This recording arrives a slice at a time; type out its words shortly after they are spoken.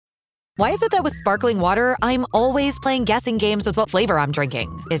Why is it that with sparkling water, I'm always playing guessing games with what flavor I'm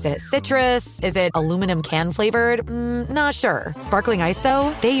drinking? Is it citrus? Is it aluminum can flavored? Not sure. Sparkling ice,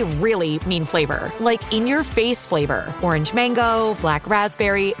 though, they really mean flavor. Like in-your-face flavor. Orange mango, black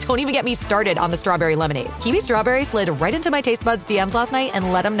raspberry. Don't even get me started on the strawberry lemonade. Kiwi Strawberry slid right into my taste buds DMs last night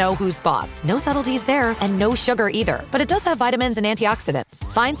and let them know who's boss. No subtleties there, and no sugar either. But it does have vitamins and antioxidants.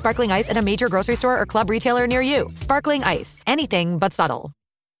 Find sparkling ice at a major grocery store or club retailer near you. Sparkling ice. Anything but subtle.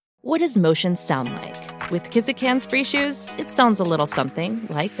 What does motion sound like? With Kizikans free shoes, it sounds a little something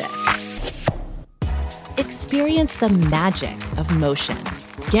like this. Experience the magic of motion.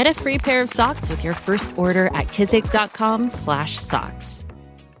 Get a free pair of socks with your first order at kizik.com/socks.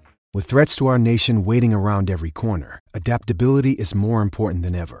 With threats to our nation waiting around every corner, adaptability is more important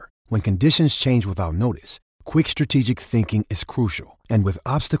than ever. When conditions change without notice, quick strategic thinking is crucial. And with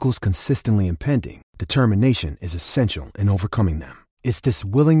obstacles consistently impending, determination is essential in overcoming them. It's this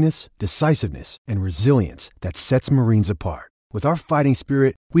willingness, decisiveness, and resilience that sets Marines apart. With our fighting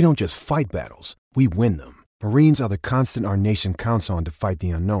spirit, we don't just fight battles, we win them. Marines are the constant our nation counts on to fight the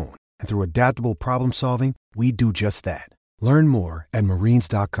unknown. And through adaptable problem solving, we do just that. Learn more at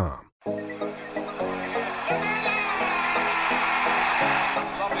marines.com.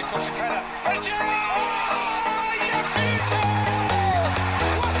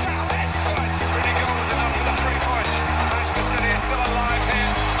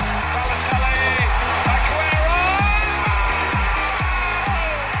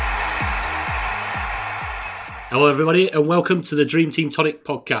 Hello everybody and welcome to the Dream Team Tonic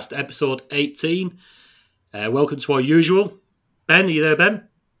podcast, episode 18. Welcome to our usual. Ben, are you there, Ben?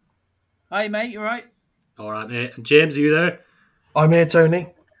 Hi mate, you alright? Alright mate. And James, are you there? I'm here, Tony.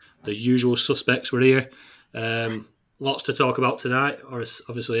 The usual suspects were here. Lots to talk about tonight. Or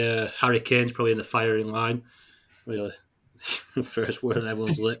obviously Harry Kane's probably in the firing line. Really, first word on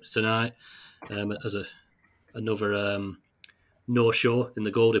everyone's lips tonight as another no-show in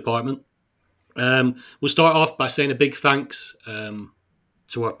the goal department. We'll start off by saying a big thanks to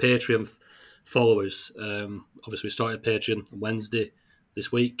our Patreon followers. Obviously, we started Patreon on Wednesday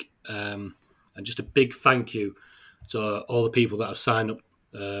this week, and just a big thank you to all the people that have signed up.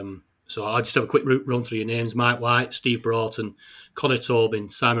 So I'll just have a quick run through your names: Mike White, Steve Broughton, Connor Tobin,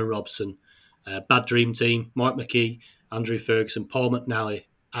 Simon Robson, Bad Dream Team, Mark McKee, Andrew Ferguson, Paul McNally,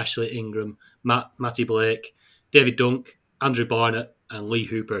 Ashley Ingram, Matty Blake, David Dunk, Andrew Barnett, and Lee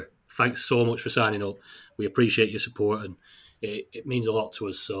Hooper. Thanks so much for signing up. We appreciate your support and it means a lot to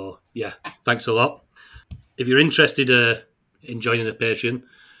us. So, yeah, thanks a lot. If you're interested in joining the Patreon,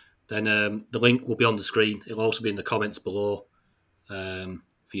 then the link will be on the screen. It'll also be in the comments below for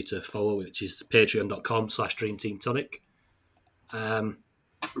you to follow, which is patreon.com/DreamTeamTonic.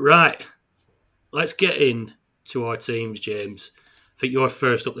 Right, let's get in to our teams, James. I think you're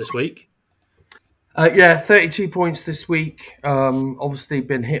first up this week. 32 points this week. Obviously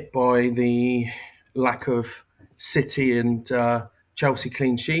been hit by the lack of City and Chelsea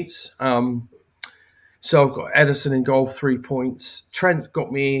clean sheets. So I've got Edison in goal, 3 points. Trent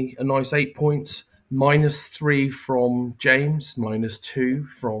got me a nice 8 points. -3 from James, -2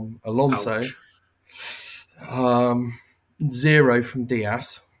 from Alonso. 0 from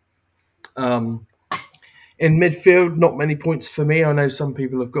Diaz. In midfield, not many points for me. I know some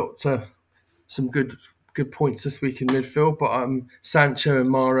people have got some good points this week in midfield, but Sancho and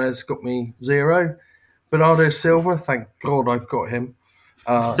Mahrez got me 0. Bernardo Silva, thank God I've got him.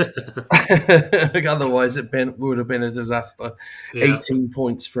 Otherwise, it would have been a disaster. Yeah. 18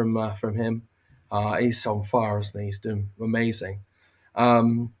 points from him. He's on fire, isn't he? He's doing amazing.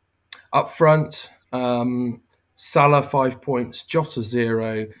 Up front, Salah 5 points, Jota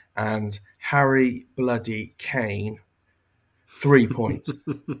 0, and Harry bloody Kane 3 points.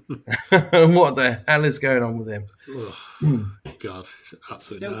 What the hell is going on with him? Oh, God, it's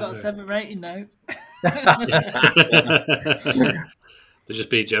absolutely still got a 7 rating though. They're just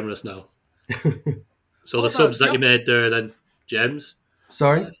being generous now. So the subs that you made there then, James?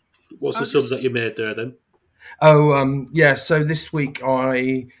 Sorry? What's the subs that you made there then? Yeah, so this week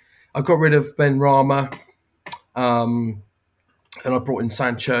I got rid of Ben Rama, and I brought in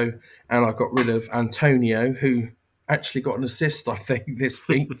Sancho, and I got rid of Antonio, who actually got an assist, I think, this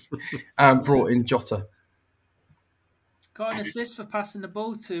week, and brought in Jota. Got an assist for passing the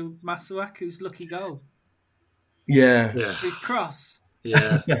ball to Masuaku's lucky goal. Yeah. His cross.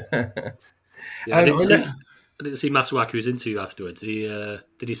 Yeah. I didn't see Masuaku's into afterwards. Did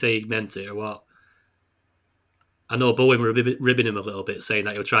he say he meant it or what? I know Bowen were ribbing him a little bit, saying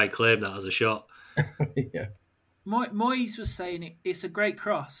that he'll try and claim that as a shot. Yeah. Moyes was saying it's a great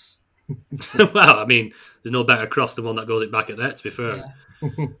cross. Well, I mean, there's no better cross than one that goes it back at net, to be fair.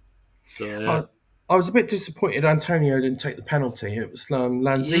 Yeah. So I was a bit disappointed Antonio didn't take the penalty. It was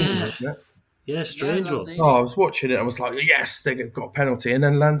Lanzini, yeah, wasn't it? yeah, strange one. Oh, Lanzini. I was watching it. I was like, yes, they got a penalty. And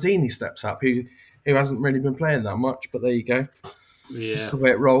then Lanzini steps up, who hasn't really been playing that much. But there you go. That's Yeah, the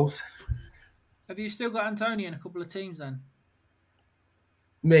way it rolls. Have you still got Antonio in a couple of teams then?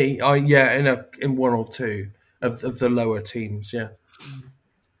 Me, in one or two of the lower teams. Yeah.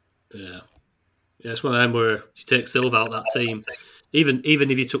 yeah. Yeah, it's one of them where you take Silva out that team. Even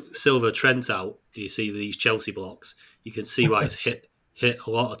if you took Silva Trent out, you see these Chelsea blocks. You can see why it's hit a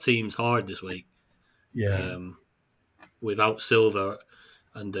lot of teams hard this week. Yeah. Without Silva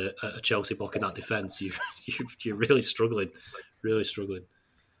and a Chelsea block in that defence, you're really struggling, really struggling.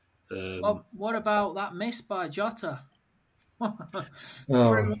 Well, what about that miss by Jota? Oh,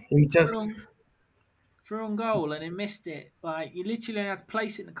 through, he does. through on goal and he missed it. Like he literally had to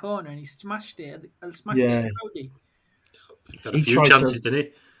place it in the corner and he smashed it. And smashed it Yeah. at Cody. Had a He few tried chances, to.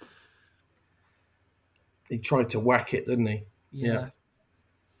 didn't he? He tried to whack it, didn't he? Yeah.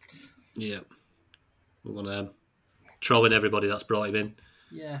 Yeah. We're going to trolling everybody that's brought him in.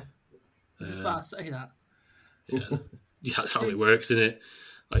 Yeah. I was about to say that. Yeah, that's how it works, isn't it?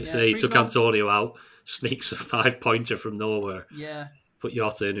 Like you say, he took Antonio out, sneaks a 5-pointer from nowhere. Yeah. Put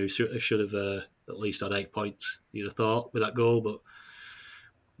Jota in, who should have at least had 8 points, you'd have thought, with that goal, but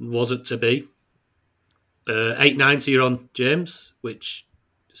wasn't to be. 890 you're on, James, which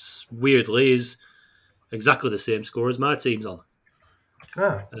weirdly is exactly the same score as my team's on.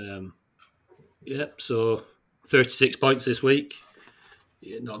 Ah. So 36 points this week.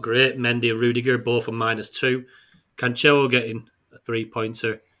 Yeah, not great. Mendy and Rudiger both on -2. Cancelo getting a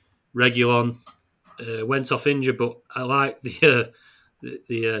 3-pointer. Reguilon went off injured, but I like the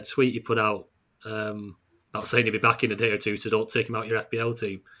tweet you put out about saying he'll be back in a day or two, so don't take him out your FPL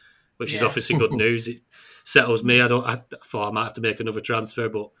team, which is obviously good news. It settles me. I thought I might have to make another transfer,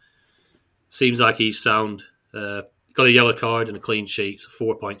 but seems like he's sound. Got a yellow card and a clean sheet, so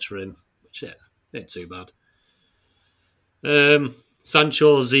 4 points for him, which ain't too bad.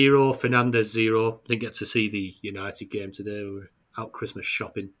 Sancho 0, Fernandez 0. Didn't get to see the United game today. We were out Christmas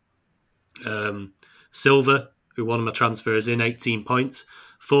shopping. Silva, who one of my transfers in, 18 points.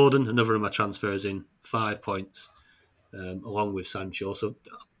 Foden, another of my transfers in, 5 points, along with Sancho. So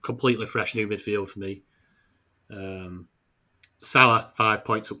completely fresh new midfield for me. Salah, 5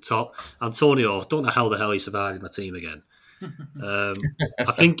 points up top. Antonio, don't know how the hell he survived my team again.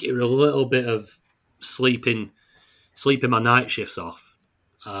 I think it was a little bit of sleeping my night shifts off.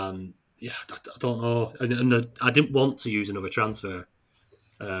 I don't know. And I didn't want to use another transfer.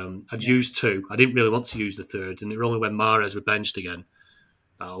 I'd used 2. I didn't really want to use the third. And it was only when Mahrez were benched again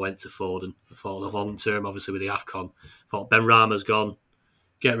that I went to Foden. I thought the long term, obviously with the AFCON, I thought Ben Rama's gone.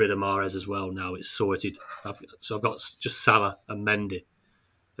 Get rid of Mahrez as well now. It's sorted. So I've got just Salah and Mendy.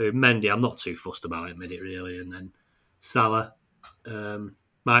 Mendy, I'm not too fussed about it, really. And then Salah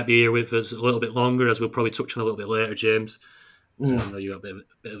might be here with us a little bit longer, as we'll probably touch on a little bit later, James. I know you got a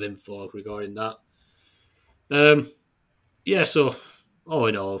bit of info regarding that. So all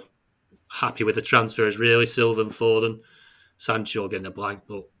in all, happy with the transfers, really. Silva and Foden. Sancho getting a blank,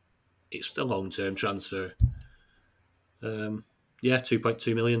 but it's a long-term transfer.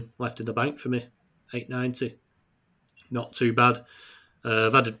 2.2 million left in the bank for me. 890. Not too bad.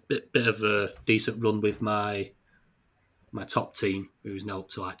 I've had a bit of a decent run with my top team, who's now up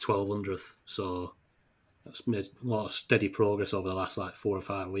to like 1200th. So that's made a lot of steady progress over the last 4 or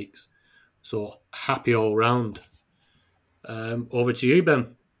 5 weeks. So happy all round. Over to you,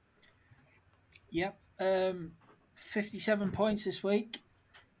 Ben. Yep. 57 points this week.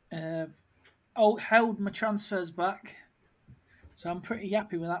 Held my transfers back. So I'm pretty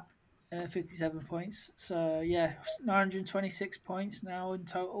happy with that. 57 points. So, 926 points now in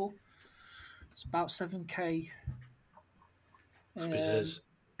total. It's about 7k. Happy days.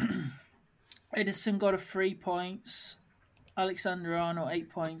 Edison got 3 points. Alexander Arnold 8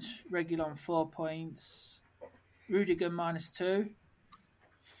 points. Reguilon 4 points. Rudiger -2.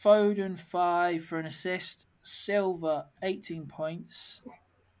 Foden 5 for an assist. Silva 18 points.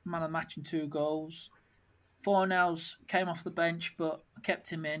 Man of matching 2 goals. Fornals came off the bench, but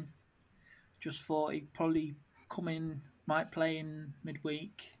kept him in. Just thought he'd probably come in, might play in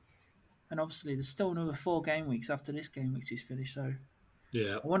midweek. And obviously, there's still another 4 game weeks after this game, which is finished. So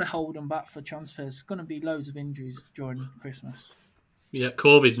I want to hold them back for transfers. There's going to be loads of injuries during Christmas. Yeah,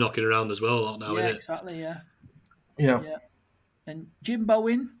 COVID's knocking around as well a lot now, isn't it? Exactly, yeah. Yeah. And Jim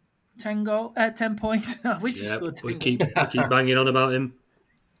Bowen, 10 points. I wish he scored 10 we keep banging on about him.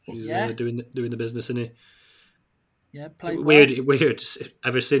 He's doing the business, isn't he? Yeah, played weird. well. Weird.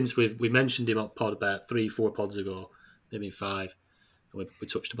 Ever since we mentioned him on pod about 3-4 pods ago, maybe 5. We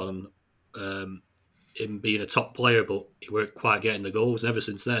touched upon him being a top player, but he weren't quite getting the goals. And ever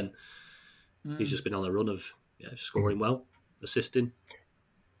since then, he's just been on a run of scoring well, assisting.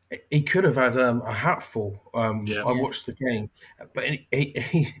 He could have had a hatful. Yeah. I watched the game, but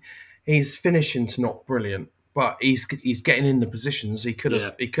his finishing's not brilliant. But he's getting in the positions. He could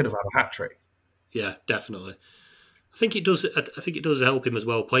have had a hat trick. Yeah, definitely. I think it does. I think it does help him as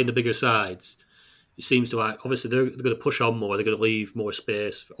well playing the bigger sides. It seems to obviously they're going to push on more. They're going to leave more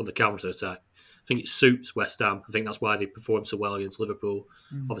space on the counter attack. I think it suits West Ham. I think that's why they performed so well against Liverpool,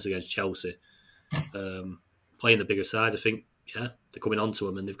 obviously against Chelsea. Playing the bigger sides, I think, they're coming onto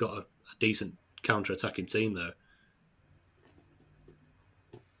them and they've got a decent counter-attacking team there.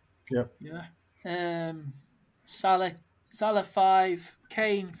 Yeah. Salah 5,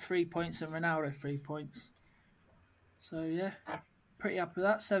 Kane 3 points, and Ronaldo 3 points. So yeah, pretty happy with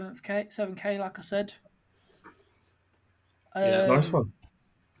that. 7K, like I said. Nice one.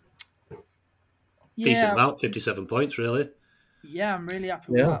 Decent amount, 57 points, really. Yeah, I'm really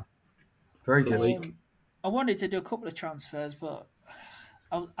happy with that. Very good week. I wanted to do a couple of transfers, but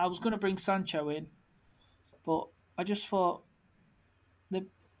I was going to bring Sancho in, but I just thought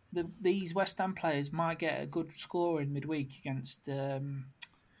these West Ham players might get a good score in midweek against who are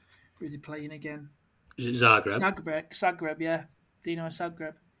they playing again? Is it Zagreb? Zagreb, yeah. Dino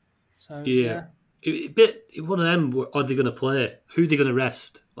Zagreb. So yeah. One of them. Are they going to play? Who are they going to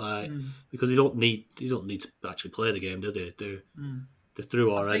rest? Because they don't need to actually play the game, do they? They're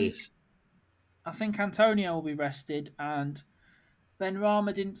through already. I think Antonio will be rested, and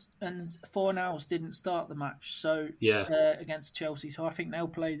Benrahma didn't, and Fornals didn't start the match. So against Chelsea, so I think they'll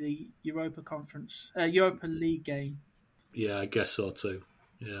play the Europa League game. Yeah, I guess so too.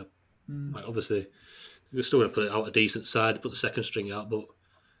 Yeah, obviously we're still going to put it out a decent side, put the second string out, but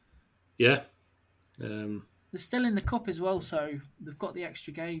yeah. They're still in the cup as well, so they've got the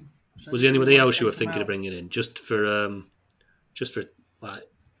extra game. So was there anybody else you were thinking of bringing in, just for like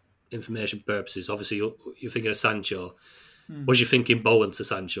information purposes? Obviously, you're thinking of Sancho. Was you thinking Bowen to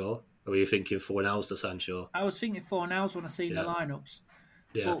Sancho, or were you thinking Fornals to Sancho? I was thinking Fornals when I seen the lineups.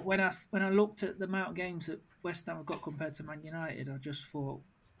 Yeah. But when I looked at the amount of games that West Ham have got compared to Man United, I just thought,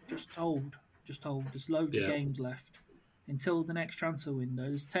 just hold. There's loads of games left until the next transfer window.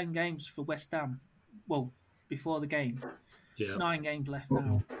 There's 10 games for West Ham. Well, before the game, there's 9 games left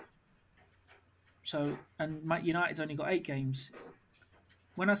now. So, and Man United's only got 8 games.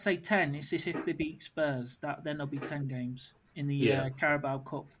 When I say 10, it's as if they beat Spurs. Then there'll be 10 games in the Carabao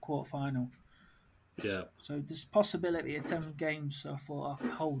Cup quarter-final. Yeah. So there's possibility of 10 games. So I thought,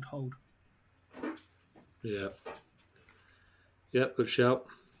 hold. Yeah. Yeah, good shout.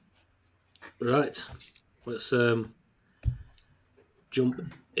 Right. Let's jump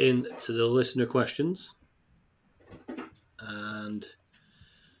into the listener questions. And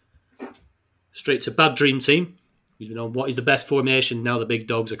straight to Bad Dream Team. He's been on, what is the best formation now the big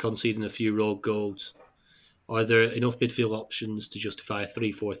dogs are conceding a few rogue goals? Are there enough midfield options to justify a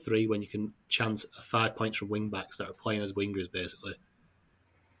 3-4-3 when you can chance 5 points from wing-backs that are playing as wingers, basically?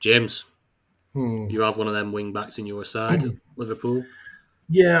 James, you have one of them wing-backs in your side at Liverpool?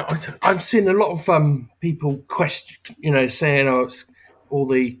 Yeah, I've seen a lot of people question, saying, it's all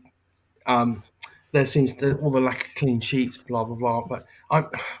the there seems all the lack of clean sheets, blah blah blah. But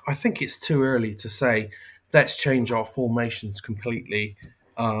I think it's too early to say let's change our formations completely.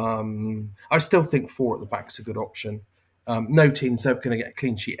 I still think 4 at the back's a good option. No team's ever going to get a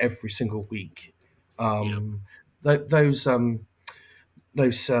clean sheet every single week. Those the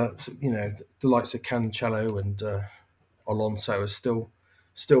likes of Cancelo and Alonso are still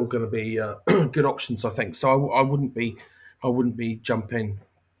going to be good options, I think. So I wouldn't be jumping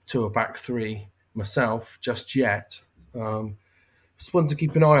to a back 3 myself just yet. Just one to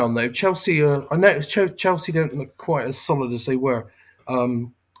keep an eye on though. Chelsea, I noticed Chelsea don't look quite as solid as they were.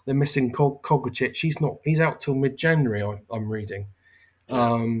 They're missing Kovacic. He's out till mid-January. I'm reading.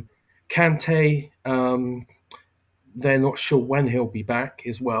 Kante, they're not sure when he'll be back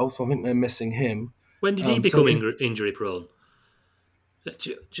as well. So I think they're missing him. When did he become injury prone?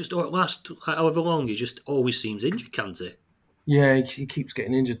 Just last however long, he just always seems injured, Kante. Yeah, he keeps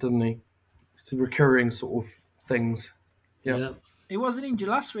getting injured, doesn't he? It's a recurring sort of things. Yeah. He wasn't injured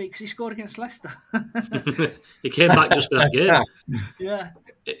last week because he scored against Leicester. He came back just for that game. Yeah.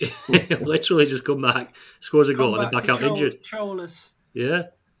 Literally just come back, scores a goal, and then back out injured. Troll us. Yeah.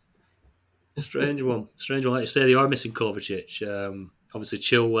 Strange one. Like you say, they are missing Kovacic. Obviously,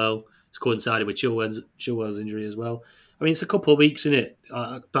 Chilwell. It's coincided with Chilwell's injury as well. I mean, it's a couple of weeks, isn't it?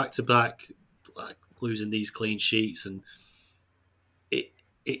 Back to back, like losing these clean sheets, and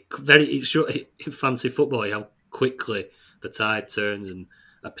it's fancy football how quickly the tide turns and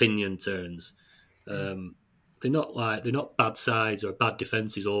opinion turns. They're not bad sides or bad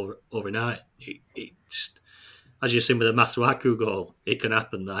defences overnight. It just, as you've seen with the Masuaku goal, it can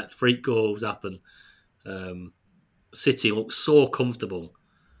happen. Like freak goals happen. City looks so comfortable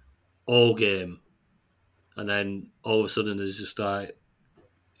all game, and then all of a sudden there's just like,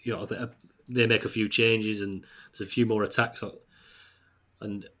 they make a few changes and there's a few more attacks,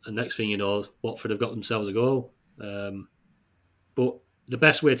 and next thing you know, Watford have got themselves a goal. But the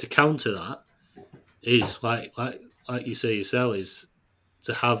best way to counter that is like you say yourself, is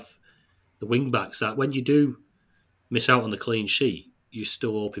to have the wing backs that when you do miss out on the clean sheet, you're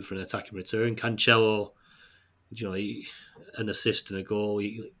still hoping for an attacking return. Cancelo, an assist and a goal,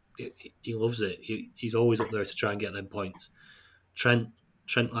 he loves it. He's always up there to try and get them points. Trent,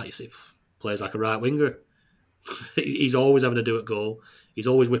 like you say, plays like a right winger. He's always having to do a goal. He's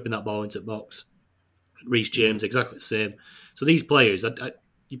always whipping that ball into the box. Reece James, exactly the same. So these players,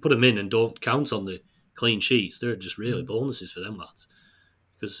 you put them in and don't count on the clean sheets. They're just really bonuses for them lads,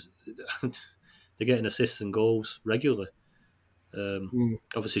 because they're getting assists and goals regularly.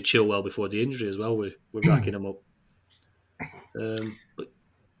 Obviously, Chilwell before the injury as well. We're racking them up. But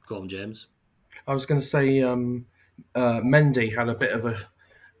go on, James. I was going to say Mendy had a bit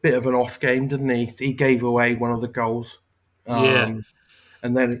of an off game, didn't he? He gave away one of the goals. Yeah.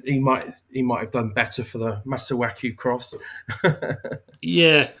 And then he might have done better for the Masuaku cross.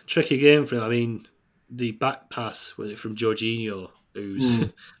 Yeah, tricky game for him. I mean, the back pass was it from Jorginho, who's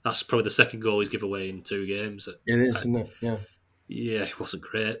that's probably the second goal he's given away in 2 games. It is, isn't it? Yeah. Yeah, it wasn't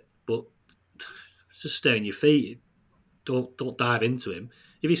great, but just stay on your feet. Don't dive into him.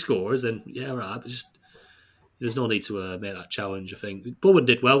 If he scores, then yeah, all right. But there's no need to make that challenge. I think Bowen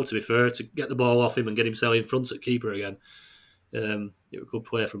did well, to be fair, to get the ball off him and get himself in front at keeper again. It was a good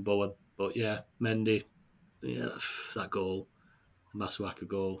play from Bowen, but yeah, Mendy, that goal, the Masuaku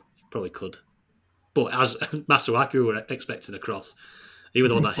goal, probably could. But as Masuaku were expecting a cross, he was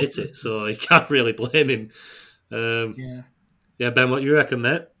the one that hit it, so you can't really blame him. Yeah, Ben, what do you reckon,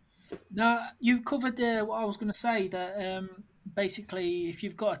 mate? No, you've covered what I was going to say. That basically, if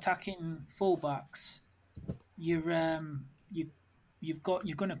you've got attacking fullbacks, you're going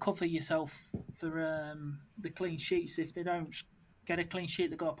to cover yourself for the clean sheets. If they don't get a clean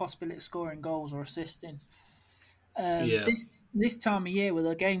sheet, they've got a possibility of scoring goals or assisting. This time of year, where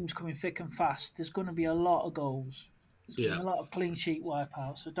the game's coming thick and fast, there's going to be a lot of goals. There's going to be a lot of clean sheet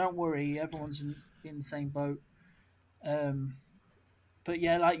wipeouts. So don't worry, everyone's in the same boat. But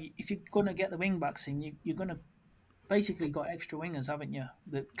yeah, like if you're going to get the wing backs in, you're going to basically got extra wingers, haven't you,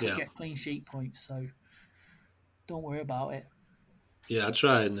 that could get clean sheet points. So don't worry about it. Yeah, I'd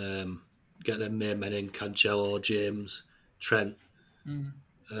try and get them main men in, Cancelo, James, Trent.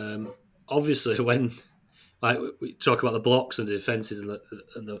 Obviously, when we talk about the blocks and the defences and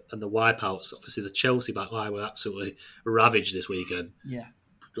the wipeouts, obviously the Chelsea back line were absolutely ravaged this weekend. Yeah,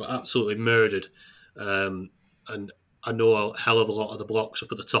 got absolutely murdered. And I know a hell of a lot of the blocks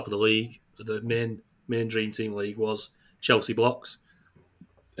up at the top of the league. The main Dream Team league was Chelsea blocks.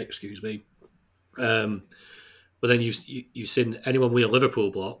 Excuse me. But then you've seen anyone with a Liverpool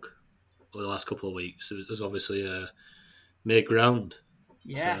block over the last couple of weeks. There's obviously made ground.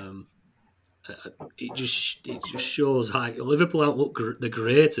 Yeah. It just shows like Liverpool don't look the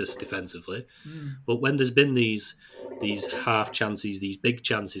greatest defensively, but when there's been these half chances, these big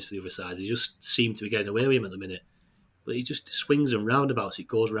chances for the other side, they just seem to be getting away with him at the minute. But he just swings and roundabouts. It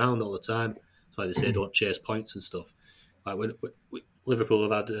goes round all the time. That's why they say don't chase points and stuff. Like when Liverpool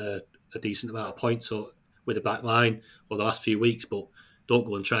have had a decent amount of points with the back line over the last few weeks, but don't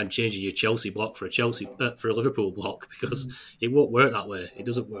go and try and change your Chelsea block for a Liverpool block, because it won't work that way. It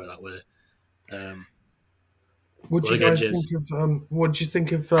doesn't work that way. What do you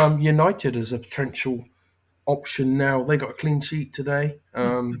think of United as a potential option now? They got a clean sheet today.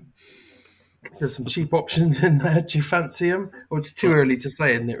 There's some cheap options in there. Do you fancy them? Or it's too early to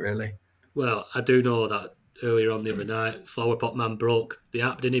say, isn't it, really? Well, I do know that earlier on the other night, Flower Pot Man broke the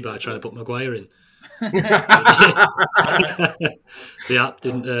app, didn't he, by trying to put Maguire in. The app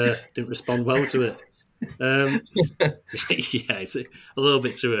didn't respond well to it. Yeah, it's a little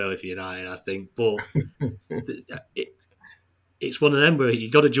bit too early for United, I think, but it's one of them where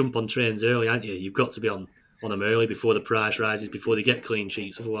you've got to jump on trains early, aren't you? You've got to be on them early before the price rises, before they get clean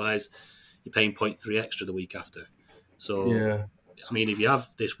sheets. Otherwise, you're paying 0.3 extra the week after. So, yeah. I mean, if you have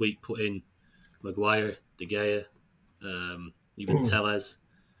this week put in Maguire, De Gea, even Tellez,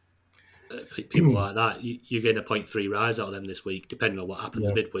 people like that, you're getting a 0.3 rise out of them this week, depending on what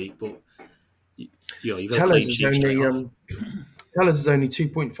happens midweek. But you've got a clean sheet straight off. Tellez is only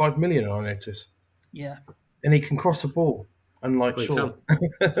 2.5 million, I notice. Yeah, and he can cross a ball. unlike Well, Shaw.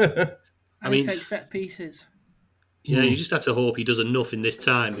 And he takes set pieces. Yeah, you just have to hope he does enough in this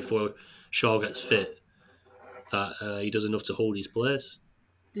time before Shaw gets fit that he does enough to hold his place.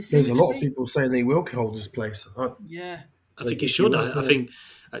 There's a lot of people saying he will hold his place. Yeah. I think he should. I think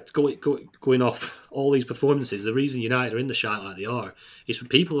going off all these performances, the reason United are in the shite like they are is for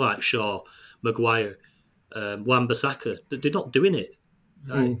people like Shaw, Maguire, Wan-Bissaka. They're not doing it.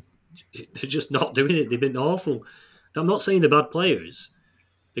 Right? They're just not doing it. They've been awful. I'm not saying they're bad players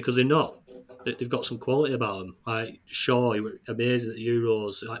because they're not. They've got some quality about them. Like Shaw, he were amazing at the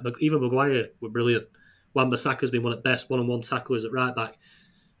Euros. Like, even Maguire were brilliant. Wan-Bissaka's been one of the best one-on-one tacklers at right back.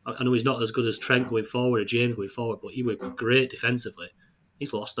 I know he's not as good as Trent going forward or James going forward, but he was great defensively.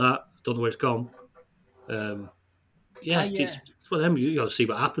 He's lost that. Don't know where it's gone. It's one of them. You got to see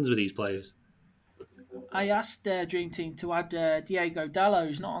what happens with these players. I asked Dream Team to add Diego Dallo,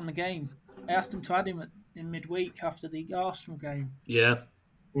 who's not on the game. I asked them to add him in midweek after the Arsenal game. Yeah.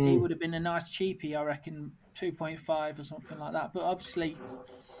 He would have been a nice cheapie, I reckon, 2.5 or something like that. But obviously,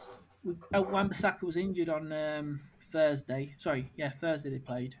 Wan-Bissaka was injured on Thursday. Thursday they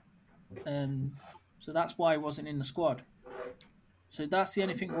played. So that's why he wasn't in the squad. So that's the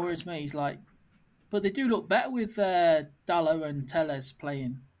only thing that worries me. He's like, but they do look better with Dallo and Telles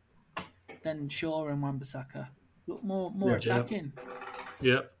playing than Shaw and Wan-Bissaka. Look more attacking.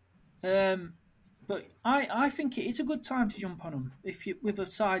 Yeah. But I think it is a good time to jump on them if you with a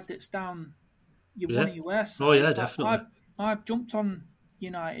side that's down one of your worst sides. Oh yeah, definitely. I've jumped on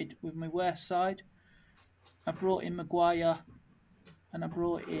United with my worst side. I brought in Maguire and I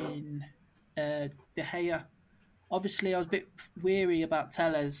brought in De Gea. Obviously, I was a bit weary about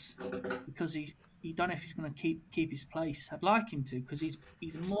Telles because he don't know if he's going to keep his place. I'd like him to because he's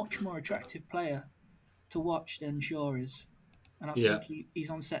a much more attractive player to watch than Shaw is, and I think he's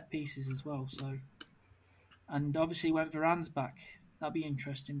on set pieces as well. So, and obviously when Varane's back, that'll be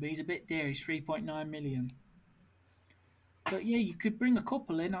interesting. But he's a bit dear. He's 3.9 million. But yeah, you could bring a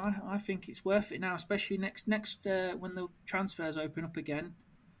couple in. I think it's worth it now, especially next when the transfers open up again.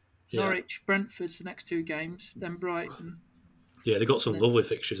 Yeah. Norwich, Brentford's the next two games, then Brighton. Yeah, they've got some lovely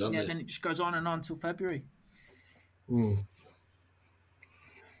fixtures, haven't they? Yeah, then it just goes on and on until February.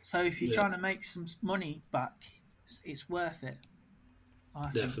 So if you're trying to make some money back, it's worth it. I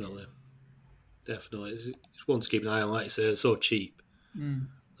think. Definitely. It's one to keep an eye on. Like you say, it's so cheap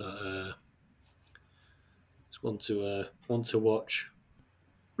that it's one to watch.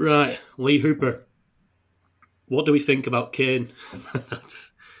 Right, Lee Hooper. What do we think about Kane?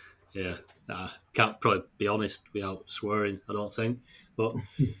 Can't probably be honest without swearing, I don't think. But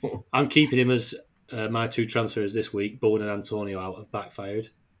I'm keeping him as my two transfers this week. Bowen and Antonio out have backfired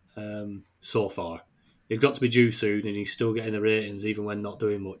so far. He's got to be due soon, and he's still getting the ratings even when not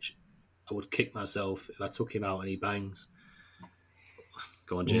doing much. I would kick myself if I took him out and he bangs.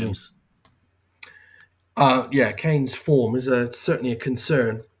 Go on, James. Kane's form is certainly a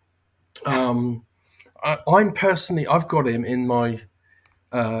concern. I'm personally, I've got him in my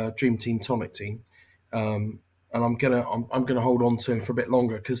Dream Team Tonic team, and I'm gonna hold on to him for a bit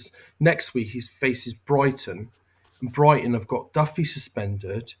longer because next week he faces Brighton, and Brighton have got Duffy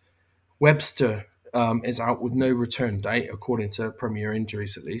suspended, Webster is out with no return date according to Premier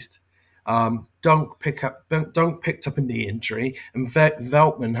Injuries at least. Dunk picked up a knee injury, and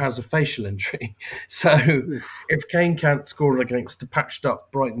Veltman has a facial injury. So if Kane can't score against the patched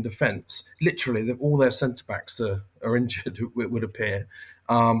up Brighton defence, literally all their centre backs are injured. It would appear.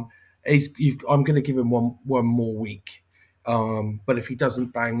 I'm going to give him one more week. But if he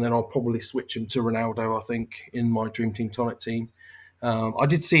doesn't bang, then I'll probably switch him to Ronaldo. I think in my Dream Team Tonic team. I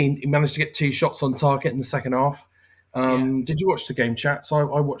did see he managed to get 2 shots on target in the second half. Did you watch the game, chat?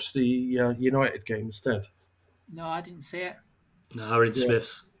 So I watched the United game instead. No, I didn't see it. No, I were in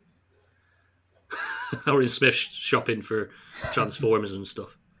Smith's. I were in Smith's shopping for Transformers and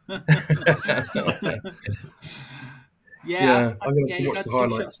stuff. He's had 2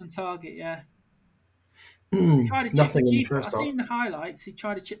 shots on target, He tried to chip the keeper. I seen the highlights. He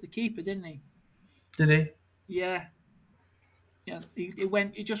tried to chip the keeper, didn't he? Did he? Yeah. Yeah,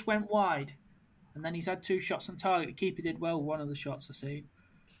 it just went wide. And then he's had 2 shots on target. The keeper did well one of the shots I seen.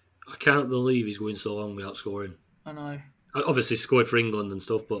 I can't believe he's going so long without scoring. I know. Obviously scored for England and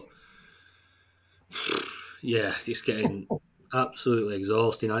stuff, but yeah, it's getting absolutely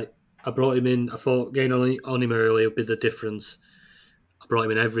exhausting. I brought him in. I thought getting on him early would be the difference. I brought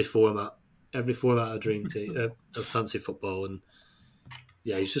him in every format of Dream Team of fantasy football, and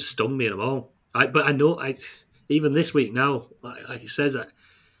yeah, he's just stung me in them all. But I know even this week now, like he says,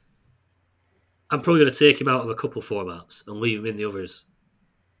 I'm probably going to take him out of a couple formats and leave him in the others.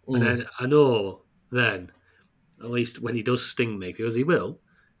 And then I know then At least when he does sting me, because he will.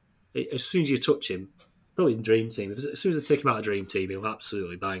 As soon as you touch him, probably in Dream Team, as soon as I take him out of Dream Team, he'll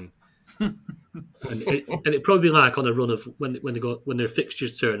absolutely bang. and it'd probably be like on a run of when their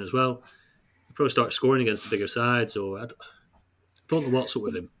fixtures turn as well. He'll probably start scoring against the bigger sides, or I don't know what's up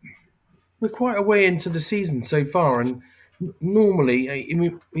with him. We're quite a way into the season so far, and normally, I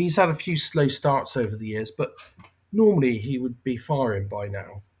mean, he's had a few slow starts over the years, but normally he would be firing by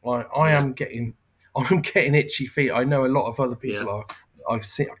now. I'm getting itchy feet. I know a lot of other people are. I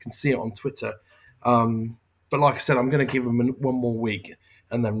can see it on Twitter. But like I said, I'm going to give him one more week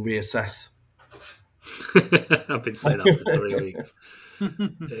and then reassess. I've been saying that for 3 weeks.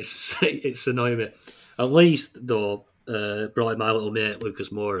 It's annoying me. At least, though, brought in my little mate, Lucas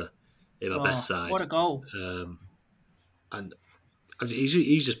Moura, in my best side. What a goal. And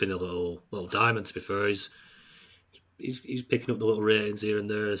he's just been a little diamond, to be fair. He's picking up the little ratings here and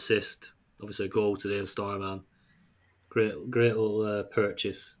there, assist. Obviously, a goal today in Starman. Great little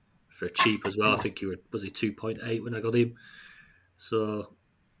purchase for cheap as well. I think was he 2.8 when I got him. So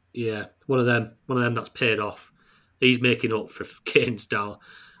yeah, one of them that's paid off. He's making up for Kane's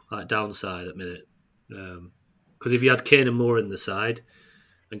downside at the minute. Because if you had Kane and Moore in the side,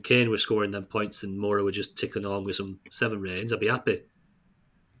 and Kane was scoring them points and Moore were just ticking along with some 7 ratings, I'd be happy.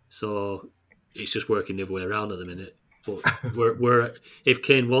 So it's just working the other way around at the minute. But if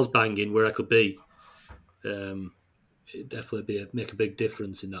Kane was banging where I could be, it'd definitely make a big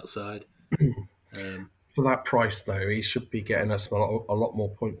difference in that side. For that price, though, he should be getting us a lot more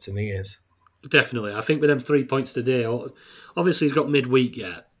points than he is. Definitely. I think with them 3 points today, obviously he's got midweek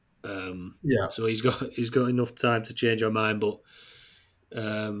yet. So he's got enough time to change our mind, but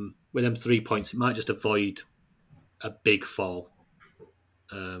with them 3 points, it might just avoid a big fall.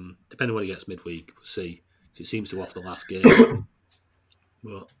 Depending on what he gets midweek, we'll see. It seems to off the last game.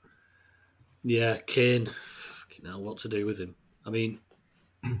 But yeah, Kane, fucking hell, what to do with him? I mean,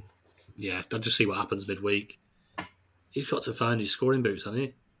 yeah, I'll just see what happens midweek. He's got to find his scoring boots, hasn't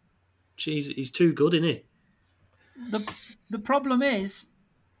he? Jeez, he's too good, isn't he? The problem is,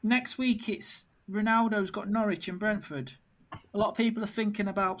 next week it's Ronaldo's got Norwich and Brentford. A lot of people are thinking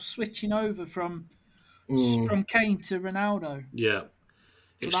about switching over from Kane to Ronaldo. Yeah,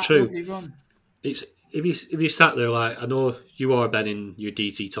 it's true. Run. It's if you sat there, like I know you are, Ben, in your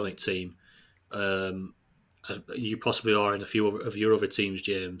DT Tonic team. You possibly are in a few of your other teams,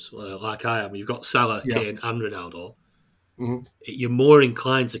 James. Like I am. You've got Salah, Kane, and Ronaldo. Mm-hmm. You're more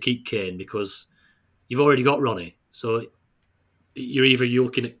inclined to keep Kane because you've already got Ronnie. So you're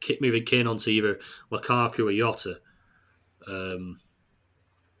looking at moving Kane onto either Lukaku or Jota.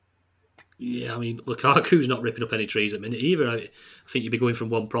 Yeah, I mean, Lukaku's not ripping up any trees at the minute either. I think you'd be going from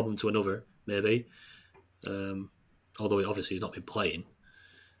one problem to another, maybe. Although obviously he's not been playing.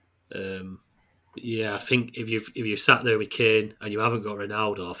 Yeah, I think if you've sat there with Kane and you haven't got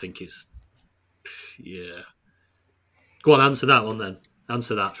Ronaldo, I think it's Go on, answer that one then.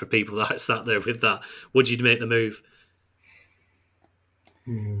 Answer that for people that sat there with that. Would you make the move?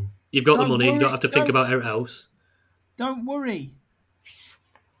 You've got the money. You don't have to think about anything else. Don't worry.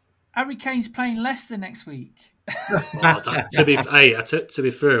 Harry Kane's playing Leicester next week. To be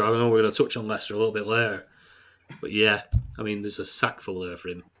fair, I know we're going to touch on Leicester a little bit later. But yeah, I mean, there's a sackful there for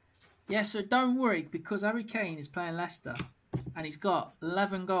him. Yeah, so don't worry, because Harry Kane is playing Leicester and he's got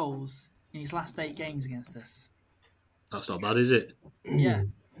 11 goals in his last 8 games against us. That's not bad, is it? Yeah.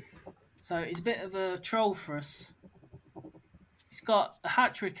 So it's a bit of a troll for us. He's got a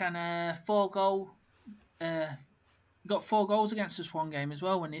hat-trick and a 4-goal... he got 4 goals against us one game as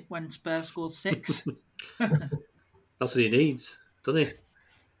well when Spurs scored 6. That's what he needs, doesn't he?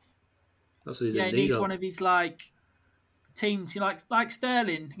 That's what he's in need of. He needs one of his teams, like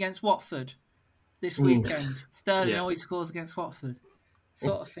Sterling against Watford this weekend. Sterling always scores against Watford,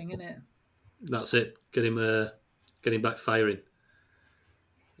 sort of thing, isn't it? That's it. Get him back firing.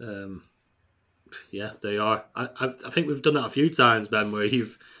 Yeah, they are. I think we've done that a few times, Ben, where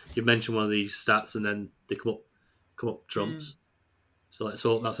you've mentioned one of these stats and then they come up trumps. So let's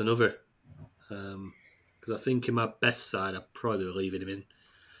hope that's another. Because I think in my best side, I'd probably be leaving him in.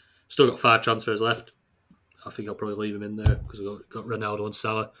 Still got 5 transfers left. I think I'll probably leave him in there because I've got Ronaldo and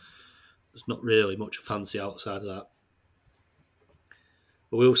Salah. There's not really much I fancy outside of that.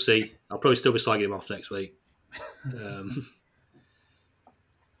 But we'll see. I'll probably still be slagging him off next week.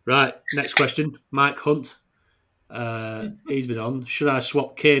 Right, next question. Mike Hunt. He's been on. Should I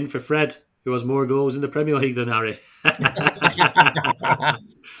swap Kane for Fred, who has more goals in the Premier League than Harry?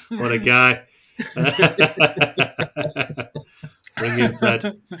 What a guy. Bring in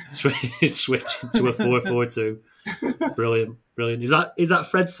Fred. Switch to a 4-4-2. Brilliant. Is that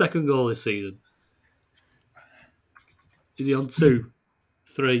Fred's second goal this season? Is he on 2?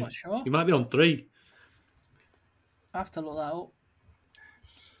 3? Not sure. He might be on 3. I have to look that up.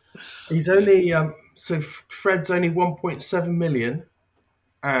 He's only so Fred's only 1.7 million,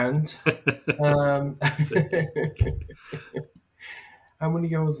 and how many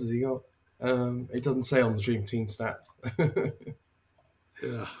goals has he got? It doesn't say on the Dream Team stats.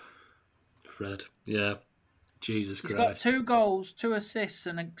 Yeah. Fred. Yeah. Jesus He's Christ. got 2 goals, 2 assists,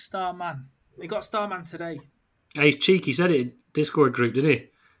 and a star man. He got star man today. Hey, Cheeky said it in Discord group, didn't he?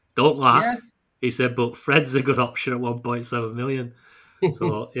 Don't laugh. Yeah. He said, but Fred's a good option at 1.7 million.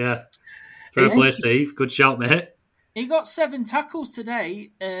 So, yeah. Fair play, Steve. Good shout, mate. He got 7 tackles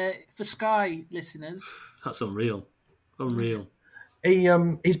today for Sky listeners. That's unreal. Unreal. He's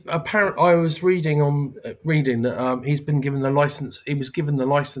apparent. I was reading that he's been given the license. He was given the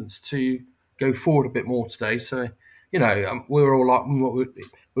license to go forward a bit more today. So, we were all like,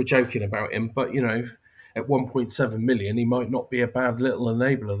 we're joking about him, but at 1.7 million, he might not be a bad little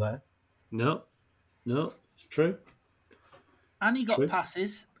enabler there. No, it's true. And he got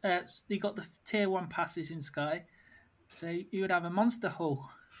passes. He got the tier 1 passes in Sky. So he would have a monster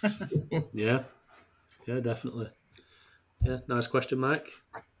hull. Yeah, definitely. Yeah, nice question, Mike.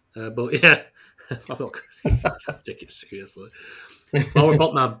 But yeah, I can't take it seriously. Forward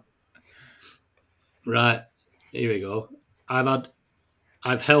pop man. Right, here we go.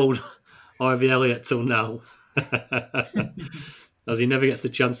 I've held Harvey Elliott till now, as he never gets the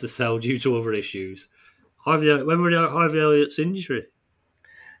chance to sell due to other issues. When were Harvey Elliott's injury?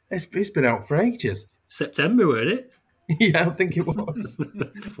 It's been out for ages. September, weren't it? Yeah, I think it was.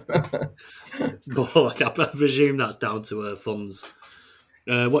 But I presume that's down to funds.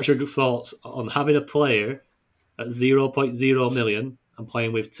 What's your thoughts on having a player at 0.0 million and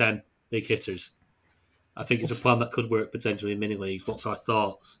playing with 10 big hitters? I think it's a plan that could work potentially in mini leagues. What's our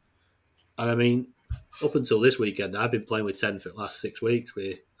thoughts? And I mean, up until this weekend, I've been playing with 10 for the last 6 weeks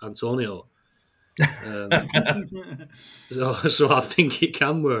with Antonio. So I think it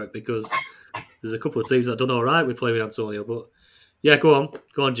can work because there's a couple of teams that have done all right with playing with Antonio. But yeah, go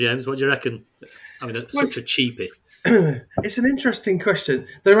on, James. What do you reckon? I mean, such a cheapie. It's an interesting question.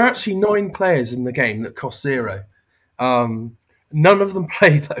 There are actually 9 players in the game that cost 0. None of them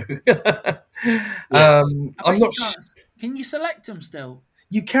play though. I'm not. Can you select them still?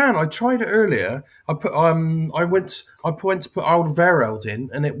 You can. I tried it earlier. I went to put Alderweireld in,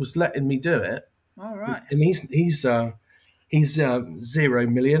 and it was letting me do it. All right. And he's 0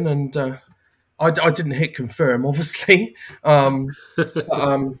 million, and I didn't hit confirm, obviously. But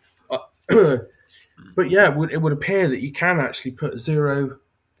yeah, it would appear that you can actually put 0,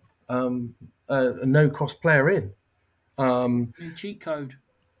 a no cost player in. New cheat code.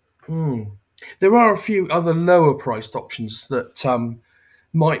 There are a few other lower priced options that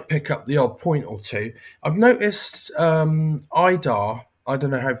might pick up the odd point or two. I've noticed Idar, I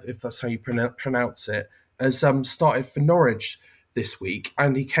don't know if that's how you pronounce it, has started for Norwich this week,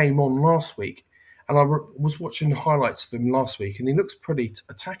 and he came on last week. And I was watching the highlights of him last week, and he looks pretty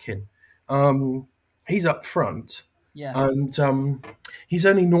attacking. He's up front, and he's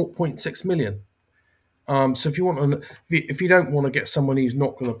only 0.6 million. So if you don't want to get someone who's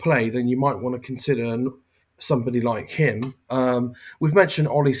not going to play, then you might want to consider somebody like him. We've mentioned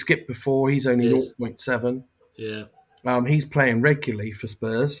Ollie Skip before. He's only 0.7. Yeah. He's playing regularly for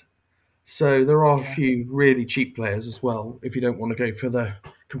Spurs. So there are a few really cheap players as well if you don't want to go for the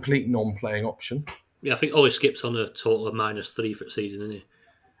complete non-playing option. Yeah, I think Ollie Skip's on a total of -3 for the season, isn't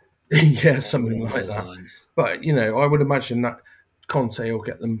he? Yeah, something like that. Lines. But, I would imagine that Conte will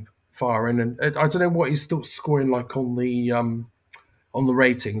get them firing. And I don't know what he's still scoring like on the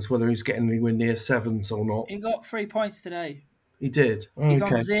ratings, whether he's getting anywhere near 7s or not. He got 3 points today. He did. He's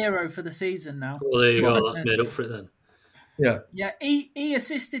on 0 for the season now. Well, there you go. That's made up for it then. Yeah. Yeah, he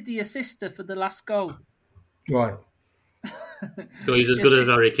assisted the assister for the last goal. Right. So he's as good as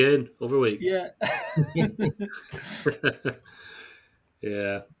Harry Kane other week. Yeah.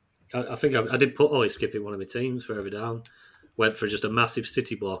 Yeah. I think I did put Ollie Skip in one of my teams further down. Went for just a massive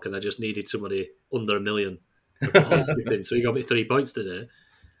City block, and I just needed somebody under 1 million to put Ollie Skip in. So he got me 3 points today.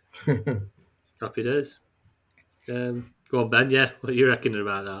 Happy days. Go on, Ben. Yeah, what are you reckoning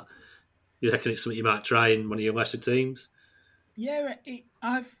about that? You reckon it's something you might try in one of your lesser teams? Yeah,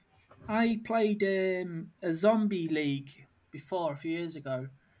 I played a zombie league before a few years ago,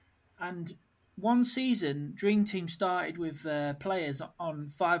 and one season Dream Team started with players on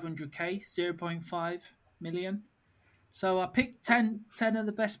 500k, 0.5 million. So I picked 10 of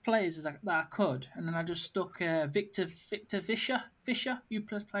the best players that I could, and then I just stuck Victor Fisher, who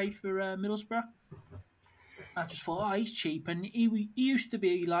played for Middlesbrough. I just thought, he's cheap, and he used to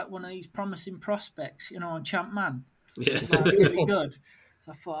be like one of these promising prospects, on Champ Man. Yeah. He's like really good.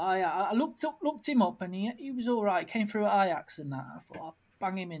 So I thought I looked him up, and he was all right. Came through at Ajax and that. I thought I'll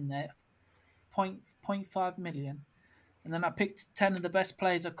bang him in there, point 5 million. And then I picked 10 of the best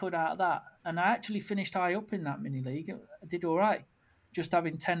players I could out of that. And I actually finished high up in that mini league. I did all right, just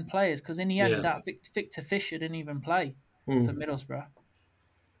having 10 players. Because in the end, Yeah. that Victor Fisher didn't even play for Middlesbrough.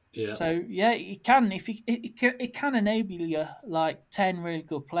 Yeah. So yeah, it can it can enable you like 10 really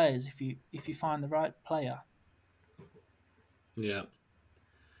good players if you find the right player. Yeah.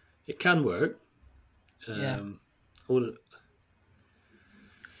 It can work. Yeah.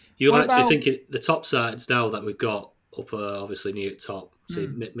 You What like to be about- thinking the top sides now that we've got up, obviously near top. So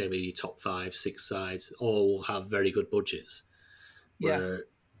maybe top 5, 6 sides all have very good budgets. Yeah. Where,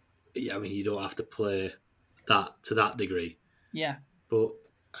 I mean, you don't have to play that to that degree. Yeah. But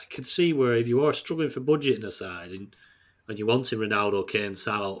I can see where if you are struggling for budget in a side and you're wanting Ronaldo, Kane,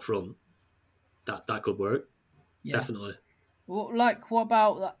 Salah up front, that could work. Yeah. Definitely. What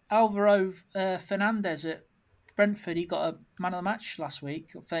about Alvaro Fernandez at Brentford? He got a man of the match last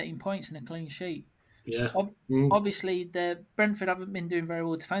week, got 13 points and a clean sheet. Yeah. Obviously, the Brentford haven't been doing very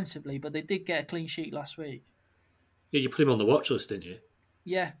well defensively, but they did get a clean sheet last week. Yeah, you put him on the watch list, didn't you?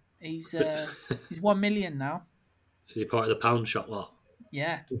 Yeah, he's 1 million now. Is he part of the pound shop lot?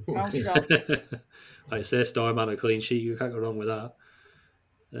 Yeah, pound shop. Like I say, Starman a clean sheet, you can't go wrong with that.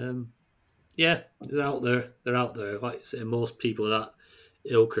 Yeah, they're out there. They're out there. Like I say, most people that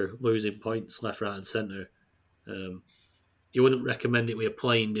ilk are losing points left, right, and centre. You wouldn't recommend it with a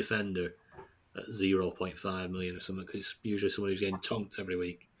playing defender at 0.5 million or something because it's usually someone who's getting tonked every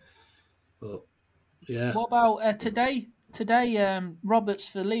week. But yeah, What about today? Today, Roberts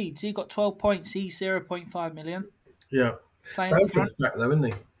for Leeds. He got 12 points. He's 0.5 million. Yeah. Playing up front. Bamford's back though, isn't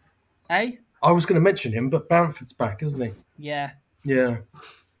he? Eh? I was going to mention him, but Bamford's back, isn't he? Yeah. Yeah.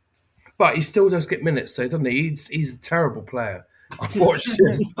 But he still does get minutes, so doesn't he? He's a terrible player. I've watched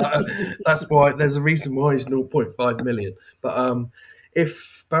him. That's why there's a reason why he's 0.5 million. But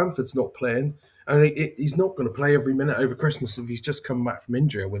if Bamford's not playing, and he's not going to play every minute over Christmas if he's just come back from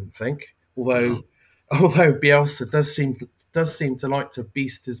injury, I wouldn't think. Although Bielsa does seem to like to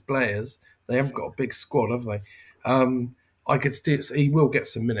beast his players. They haven't got a big squad, have they? I could still he will get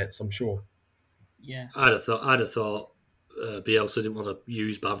some minutes, I'm sure. Yeah. I'd have thought Bielsa didn't want to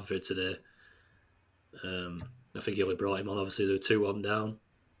use Bamford today. I think he only brought him on. Obviously, they were 2-1 down.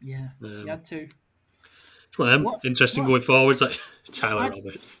 Yeah. He had to. It's one of them. Interesting going forwards, like Tyler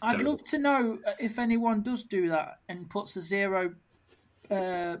Roberts. I'd Terrible. love to know if anyone does do that and puts a zero,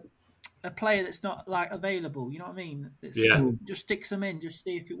 a player that's not like available. You know what I mean? Just sticks them in, just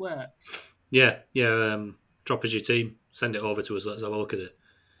see if it works. Yeah. Drop us your team. Send it over to us. Let's have a look at it.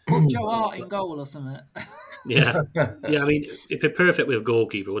 Put Joe Hart in goal or something. Yeah. I mean, it'd be perfect with a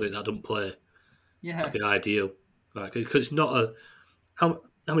goalkeeper, wouldn't it? That doesn't play. Yeah. That'd be ideal. Right, because it's not a how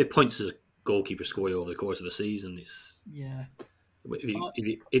many points does a goalkeeper score over the course of a season? It's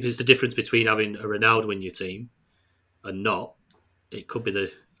if it's the difference between having a Ronaldo in your team and not, it could be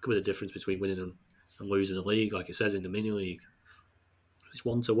the difference between winning and losing the league, like it says in the mini league. It's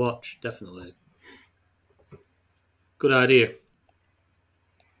one to watch, definitely. Good idea.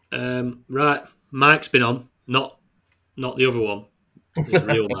 Right, Mike's been on, not the other one. It's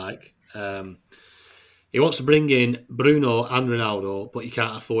real Mike. He wants to bring in Bruno and Ronaldo, but he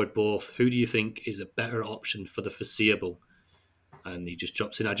can't afford both. Who do you think is a better option for the foreseeable? And he just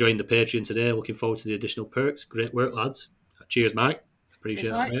drops in. I joined the Patreon today. Looking forward to the additional perks. Great work, lads. Cheers, Mike. Appreciate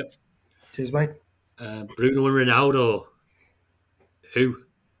that, mate. Cheers, mate. Bruno and Ronaldo. Who?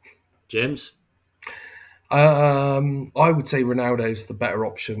 James? I would say Ronaldo's the better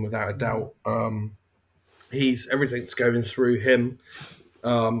option without a doubt. Everything's going through him.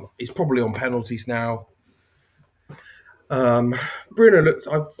 He's probably on penalties now. Bruno looked.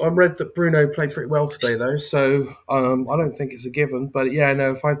 I read that Bruno played pretty well today, though, so I don't think it's a given. But yeah,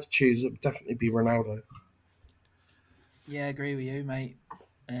 no, if I had to choose, it would definitely be Ronaldo. Yeah, I agree with you, mate.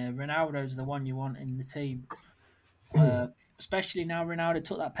 Ronaldo's the one you want in the team, especially now Ronaldo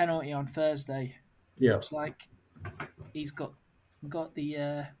took that penalty on Thursday. Yeah, looks like he's got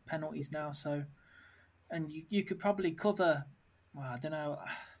the penalties now. So, and you could probably cover. Well, I don't know.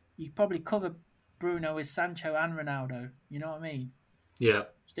 You could probably cover Bruno with Sancho and Ronaldo. You know what I mean? Yeah.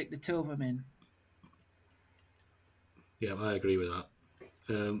 Stick the two of them in. Yeah, I agree with that.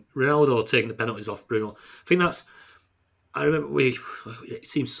 Ronaldo taking the penalties off Bruno. I remember it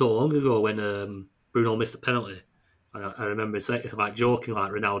seems so long ago when Bruno missed a penalty. I remember saying, like, joking,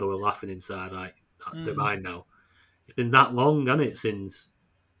 like Ronaldo were laughing inside, like, they're mine now. It's been that long, hasn't it, since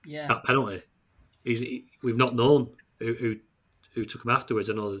that penalty? We've not known who took him afterwards.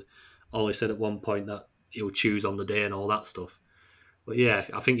 I know Ollie said at one point that he'll choose on the day and all that stuff. But yeah,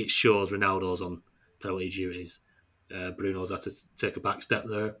 I think it shows Ronaldo's on penalty duties. Bruno's had to take a back step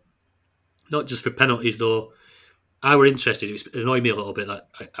there. Not just for penalties though. I were interested. It annoyed me a little bit that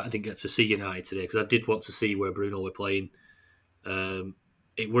I didn't get to see United today because I did want to see where Bruno were playing.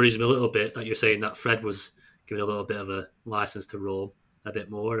 It worries me a little bit that you're saying that Fred was given a little bit of a license to roam a bit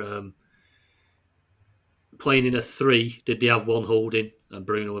more. Playing in a 3, did they have one holding and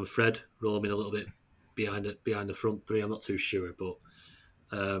Bruno and Fred roaming a little bit behind the front 3? I'm not too sure, but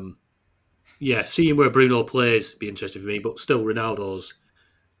yeah, seeing where Bruno plays be interesting for me. But still, Ronaldo's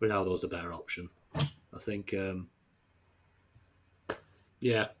the better option, I think.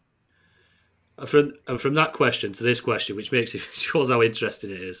 Yeah. And from that question to this question, which makes it shows how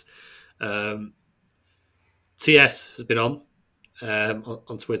interesting it is. TS has been on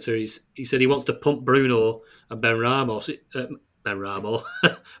Twitter. He said he wants to pump Bruno and Ben Rama. Ben Rama.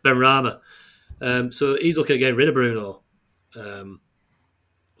 So he's looking at getting rid of Bruno.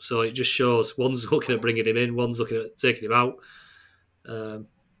 So it just shows one's looking at bringing him in, one's looking at taking him out.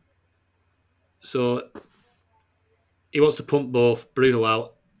 So he wants to pump both Bruno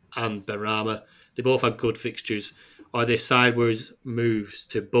out and Benrahma. They both had good fixtures. Are they sideways moves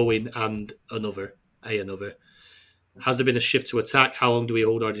to Bowen and another? Has there been a shift to attack? How long do we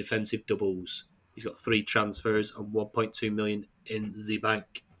hold our defensive doubles? He's got 3 transfers and 1.2 million in the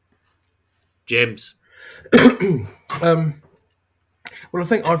bank. James. Well, I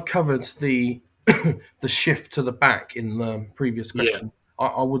think I've covered the the shift to the back in the previous question. Yeah.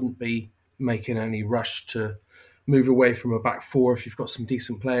 I wouldn't be making any rush to move away from a back 4 if you've got some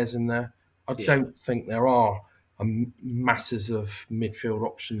decent players in there. I don't think there are masses of midfield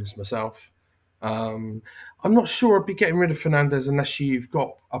options myself. I'm not sure I'd be getting rid of Fernandes unless you've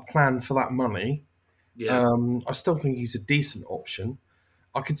got a plan for that money. Yeah. I still think he's a decent option.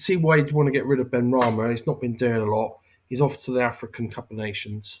 I could see why you'd want to get rid of Benrahma. He's not been doing a lot. He's off to the African Cup of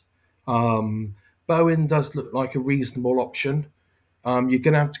Nations. Bowen does look like a reasonable option. You're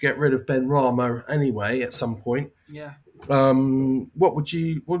going to have to get rid of Benrahma anyway at some point. Yeah. What would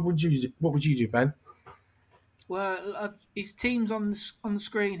you do, Ben? Well, his team's on the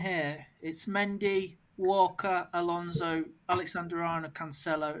screen here. It's Mendy, Walker, Alonso, Alexander-Arnold,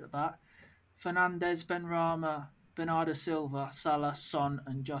 Cancelo at the back, Fernandes, Benrahma, Bernardo Silva, Salah, Son,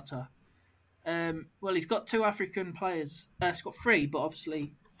 and Jota. Well, he's got 2 African players. He's got 3, but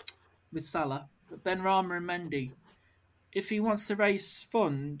obviously with Salah. But Benrahma and Mendy. If he wants to raise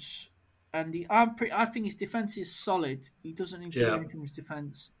funds, and I think his defence is solid. He doesn't need to do anything with his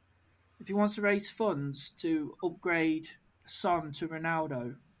defence. If he wants to raise funds to upgrade Son to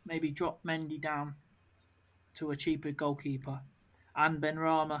Ronaldo, maybe drop Mendy down to a cheaper goalkeeper and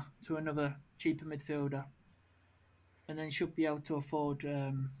Benrahma to another cheaper midfielder. And then he should be able to afford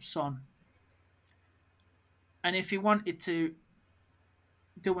Son. And if he wanted to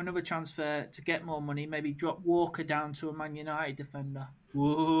do another transfer to get more money, maybe drop Walker down to a Man United defender.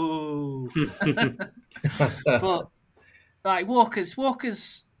 Whoa! But like Walker's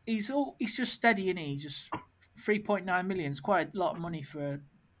he's just steady, isn't he? He's just 3.9 million is quite a lot of money for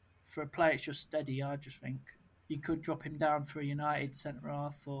a player. It's just steady. I just think you could drop him down for a United centre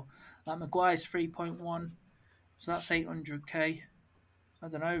half, or like Maguire's 3.1, so that's 800k. I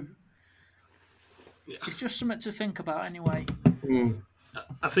don't know. It's just something to think about anyway.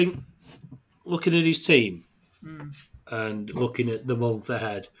 I think looking at his team and looking at the month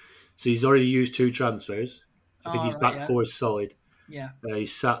ahead, so he's already used 2 transfers. I think his back 4 is solid. Yeah.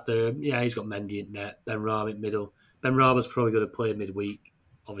 He's sat there. Yeah, he's got Mendy in net, Benrahma in middle. Benrahma's probably going to play midweek.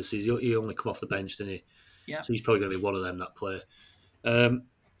 Obviously, he only come off the bench, didn't he? Yeah. So he's probably going to be one of them that play.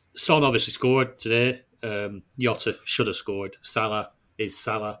 Son obviously scored today. Jota should have scored. Salah is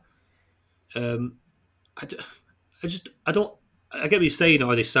Salah. I get what you're saying,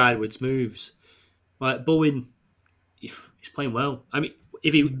 are they sideways moves? Like Bowen, he's playing well. I mean,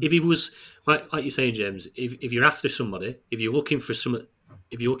 if he was like you're saying, James, if you're after somebody, if you're looking for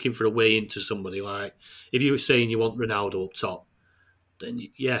a way into somebody, like if you were saying you want Ronaldo up top, then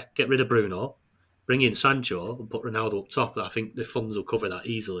get rid of Bruno, bring in Sancho and put Ronaldo up top. I think the funds will cover that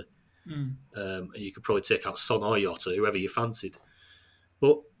easily. And you could probably take out Son or Jota, whoever you fancied.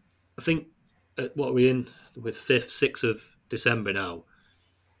 But I think what are we in with 5th, 6th of December now?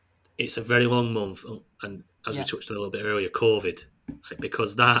 It's a very long month, and as we touched on a little bit earlier, COVID,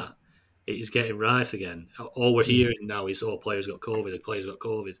 because that it is getting rife again. All we're hearing now is players got COVID, and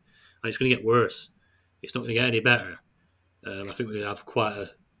it's going to get worse. It's not going to get any better. I think we're going to have quite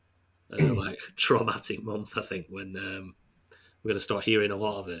a traumatic month. I think when we're going to start hearing a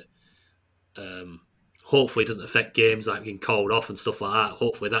lot of it. Hopefully, it doesn't affect games like getting called off and stuff like that.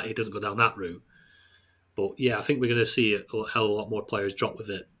 Hopefully, that it doesn't go down that route. But yeah, I think we're going to see a hell of a lot more players drop with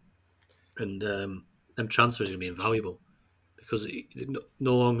it, and them transfers are going to be invaluable because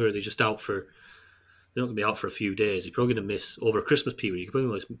no longer are they just out for. They're not going to be out for a few days. You're probably going to miss over a Christmas period. You could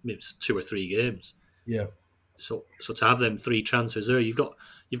probably miss 2 or 3 games. Yeah. So to have them 3 transfers there, you've got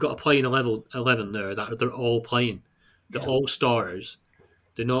a playing 11 there that they're all playing. They're all starters.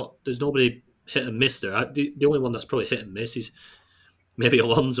 They're not. There's nobody hit and miss there. The only one that's probably hit and miss is maybe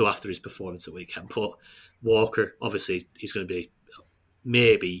Alonso after his performance at weekend. But Walker, obviously, he's going to be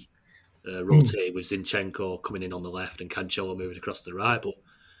maybe rotate with Zinchenko coming in on the left and Cancelo moving across to the right. But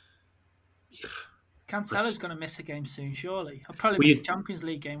Cancelo's going to miss a game soon, surely. He'll probably miss the Champions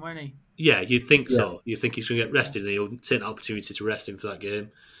League game, won't he? Yeah, you'd think so. You think he's going to get rested, and he'll take the opportunity to rest him for that game,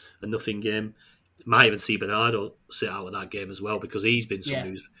 a nothing game. Might even see Bernardo sit out of that game as well because he's been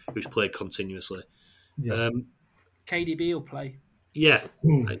someone who's played continuously. Yeah. KDB will play. Yeah,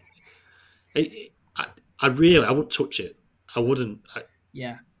 I wouldn't touch it. I wouldn't.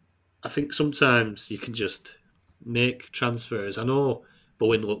 I think sometimes you can just make transfers. I know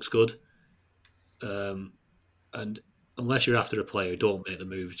Bowen looks good, and unless you're after a player, don't make the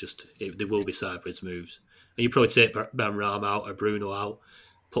moves. There will be sideways moves, and you probably take Benrahma out or Bruno out,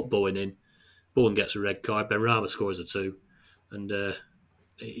 put Bowen in. Bowen gets a red card. Benrahma scores a 2, and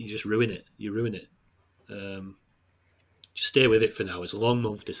you just ruin it. You ruin it. Just stay with it for now. It's a long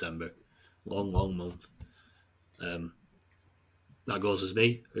month, December. Long month. That goes as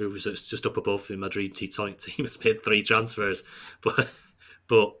me, who's just up above in my dream Tonic team. Has made 3 transfers, but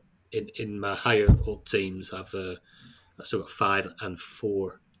in my higher up teams, I've still got 5 and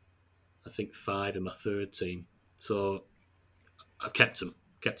 4. I think 5 in my third team. So I've kept them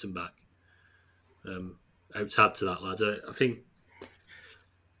back. It's hard to that, lads. I think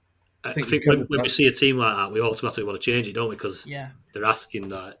when we see a team like that, we automatically want to change it, don't we? Because they're asking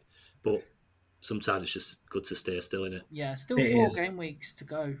that. But sometimes it's just good to stay still in it. Yeah, still 4 game weeks to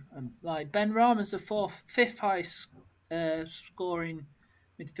go. Like Benrahma's the fifth highest scoring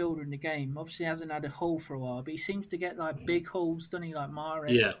midfielder in the game. Obviously, hasn't had a haul for a while, but he seems to get like big hauls, doesn't he? Like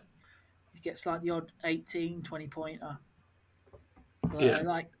Mahrez. Yeah. He gets like the odd 18, 20 pointer. But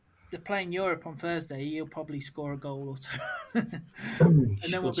like they're playing Europe on Thursday, he'll probably score a goal or 2. And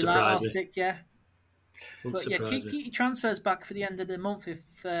then we'll be like, I'll stick, But keep your transfers back for the end of the month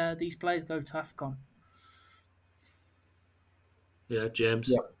if these players go to AFCON. Yeah, James.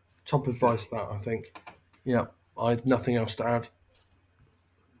 Yeah, top advice that, I think. Yeah, I have nothing else to add.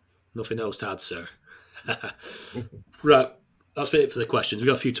 Nothing else to add, sir. Right, that's it for the questions. We've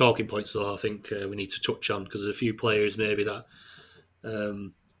got a few talking points, though, I think we need to touch on, because there's a few players maybe that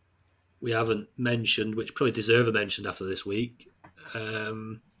we haven't mentioned, which probably deserve a mention after this week.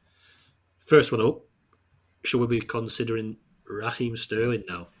 First one up, should we be considering Raheem Sterling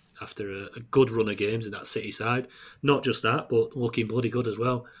now after a good run of games in that City side? Not just that, but looking bloody good as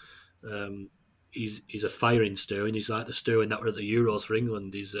well. He's a firing Sterling. He's like the Sterling that were at the Euros for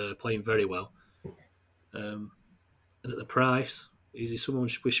England. He's playing very well. And at the price, is he someone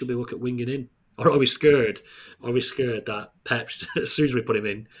we should be looking at winging in? Or are we scared? Are we scared that Pep's, as soon as we put him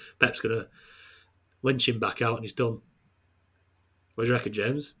in, Pep's going to lynch him back out and he's done? What do you reckon,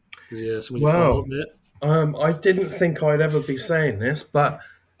 James? Is he someone you follow, mate? I didn't think I'd ever be saying this, but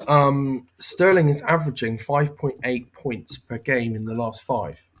Sterling is averaging 5.8 points per game in the last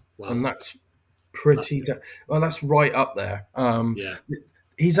 5. Wow. And that's pretty... that's right up there.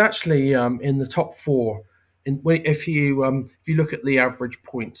 He's actually in the top 4. If you look at the average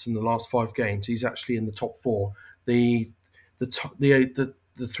points in the last 5 games, he's actually in the top 4. The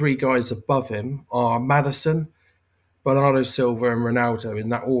 3 guys above him are Maddison, Bernardo Silva, and Ronaldo in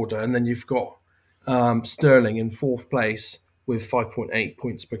that order, and then you've got Sterling in 4th place with 5.8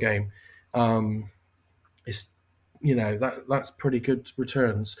 points per game. It's that's pretty good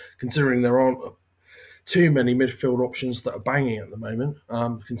returns considering there aren't too many midfield options that are banging at the moment,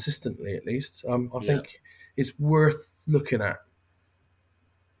 consistently at least. I think it's worth looking at.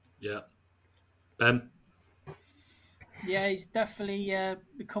 Yeah. Ben? Yeah, he's definitely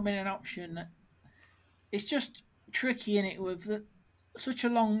becoming an option. It's just tricky in it with such a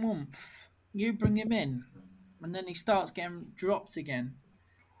long month. You bring him in, and then he starts getting dropped again.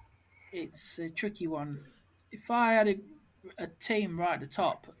 It's a tricky one. If I had a team right at the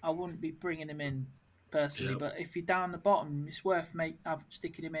top, I wouldn't be bringing him in personally. But if you're down the bottom, it's worth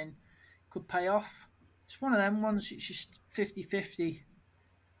sticking him in. Could pay off. It's one of them ones. It's just 50-50.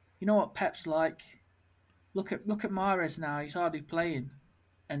 You know what Pep's like. Look at Mahrez now. He's hardly playing,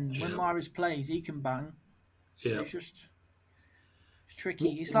 and when Mahrez plays, he can bang. So it's just It's tricky.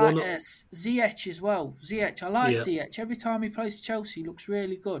 It's One, like Ziyech as well. Ziyech, I like yeah, Ziyech. Every time he plays for Chelsea, he looks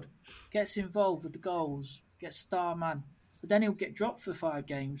really good. Gets involved with the goals, gets star man. But then he'll get dropped for 5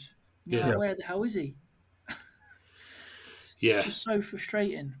 games. And you're yeah, like, where the hell is he? It's yeah. just so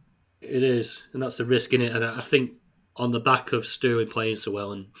frustrating. It is, and that's the risk in it. And I think on the back of Sterling playing so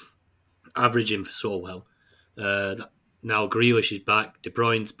well and averaging so well, now Grealish is back, De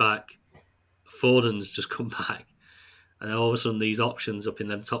Bruyne's back, Foden's just come back, and all of a sudden these options up in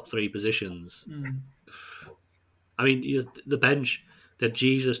them top 3 positions. I mean, the bench, they're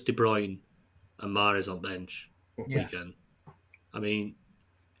Jesus, De Bruyne, and Mahrez on bench Yeah. weekend. I mean,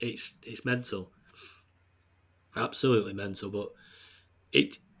 it's mental, absolutely mental. But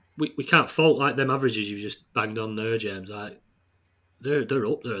we can't fault like them averages you just banged on there, James. Like they're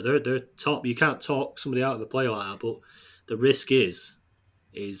up there, they're top. You can't talk somebody out of the play like that. But the risk is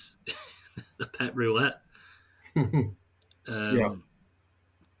the pet roulette. Yeah.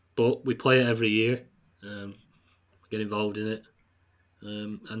 But we play it every year. Get involved in it,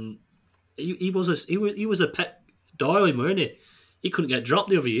 and he was a pet darling, weren't he? He couldn't get dropped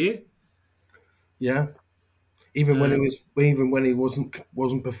the other year. Yeah. Even when he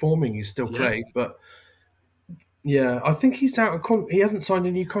wasn't performing, he still played. But yeah, I think he's out of he hasn't signed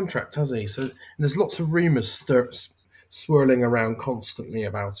a new contract, has he? So there's lots of rumours swirling around constantly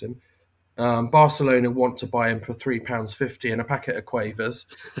about him. Barcelona want to buy him for £3.50 and a packet of quavers,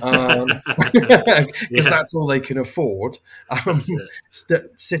 because that's all they can afford. That's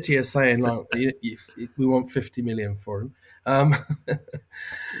it. City are saying like we want 50 million for him.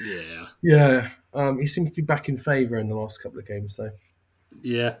 Yeah. Yeah, he seems to be back in favour in the last couple of games, though.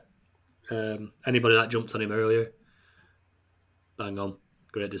 Yeah. Anybody that jumped on him earlier, bang on,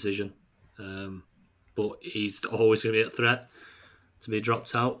 great decision. But he's always going to be a threat to be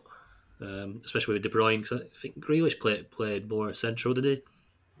dropped out, especially with De Bruyne. Cause I think Grealish played more central, did he?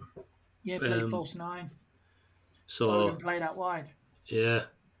 Yeah, played false 9. So Foden played out wide. Yeah.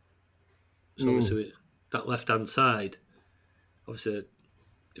 So obviously that left hand side, obviously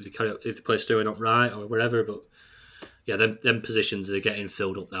if they play Sterling up right or wherever, but yeah, them positions are getting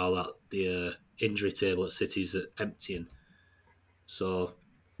filled up now that the injury table at City's emptying. So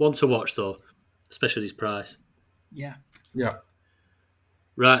one to watch though, especially his price. Yeah. Yeah.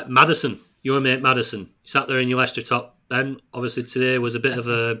 Right, Maddison, your mate Maddison, you sat there in your Leicester top. Ben, obviously today was a bit of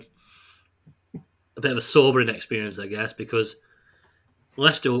a sobering experience, I guess, because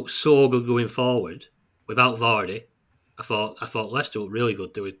Leicester looked so good going forward without Vardy. I thought Leicester looked really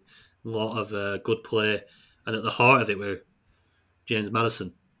good. There was a lot of good play, and at the heart of it were James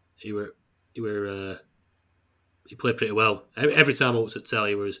Maddison. He played pretty well. Every time I looked at Tell,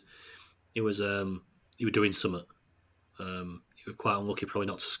 he was doing something. He was quite unlucky, probably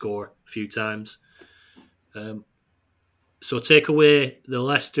not to score a few times. So take away the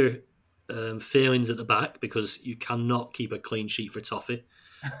Leicester failings at the back, because you cannot keep a clean sheet for Toffee.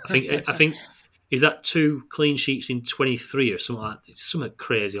 I think is that 2 clean sheets in 23 or something like that? Something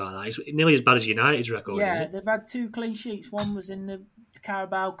crazy like that. It's nearly as bad as United's record. Yeah, they've had 2 clean sheets. One was in the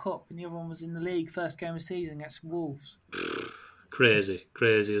Carabao Cup and the other one was in the league, first game of the season against Wolves. Crazy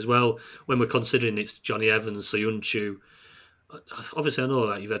as well. When we're considering it's Johnny Evans, Soyuncu. Obviously, I know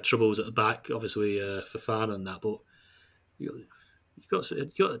that you've had troubles at the back, obviously Fofana and that, but you've got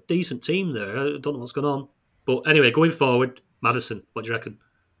a decent team there. I don't know what's going on. But anyway, going forward, Maddison, what do you reckon?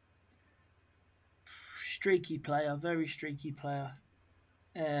 Streaky player, very streaky player.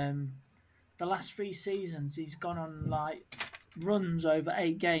 The last 3 seasons, he's gone on like runs over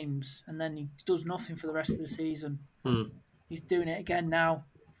 8 games, and then he does nothing for the rest of the season. He's doing it again now.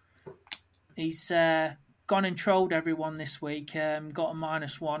 He's gone and trolled everyone this week. Got a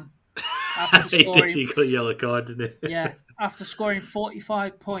 -1 after scoring. He got a yellow card, didn't he? Yeah, after scoring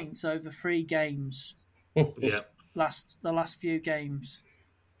 45 points over 3 games. Yeah. The last few games.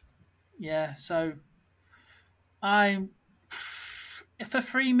 Yeah, so for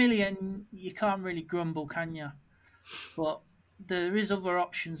 3 million, you can't really grumble, can you? But there is other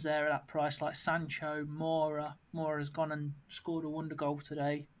options there at that price, like Sancho, Moura. Moura's gone and scored a wonder goal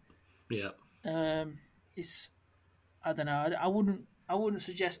today. Yeah. I don't know. I wouldn't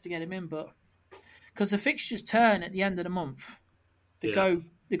suggest to get him in, but because the fixtures turn at the end of the month, they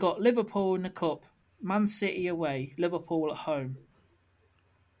got Liverpool in the cup, Man City away, Liverpool at home.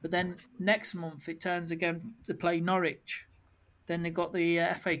 But then next month it turns again to play Norwich. Then they got the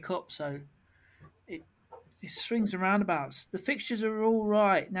FA Cup, so it swings and roundabouts. The fixtures are all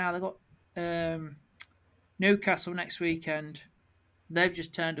right now. They've got Newcastle next weekend. They've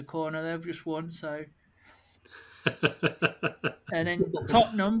just turned a corner. They've just won, so. And then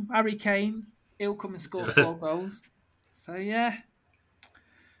Tottenham, Harry Kane, he'll come and score 4 goals. So yeah,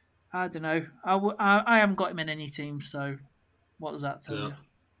 I don't know. I haven't got him in any team, so what does that tell you?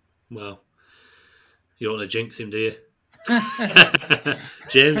 Well, you don't want to jinx him, do you?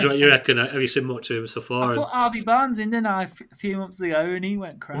 James, what you reckon? Have you seen much of him so far? I put Harvey Barnes in, didn't I, a few months ago, and he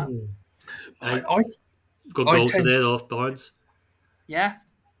went crap. Good goal today, though, Barnes. Yeah.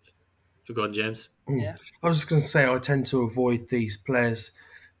 Go on, James. Yeah. I was just going to say I tend to avoid these players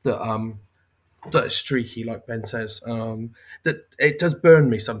that are streaky, like Ben says. That it does burn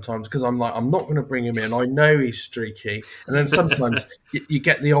me sometimes because I'm like, I'm not going to bring him in. I know he's streaky, and then sometimes you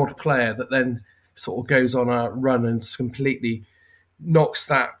get the odd player that then sort of goes on a run and completely knocks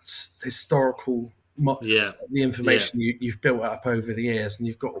that historical the information you've built up over the years, and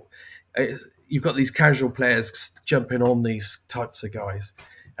you've got these casual players jumping on these types of guys,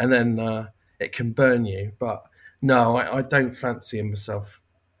 and then it can burn you. But no, I don't fancy him myself.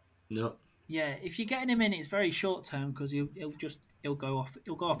 No. Yeah, if you're getting him in, it's very short term because he'll go off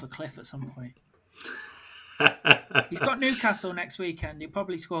a cliff at some point. He's got Newcastle next weekend. He'll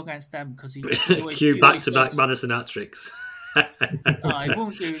probably score against them because he always cue back-to-back Madison hat-tricks. Oh, he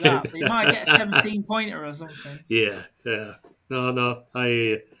won't do that. But he might get a 17-pointer or something. Yeah. No.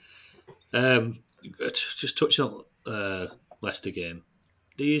 I just touching on Leicester game.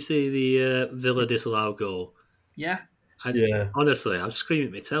 Do you see the Villa disallowed goal? Yeah. Honestly, I'm screaming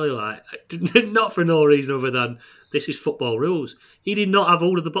at my telly like not for no reason other than this is football rules. He did not have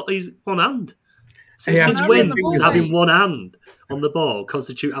hold of the ball. He's one hand. Since when having one hand on the ball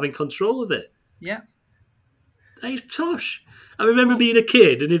constitute having control of it? Yeah. That is tosh. I remember being a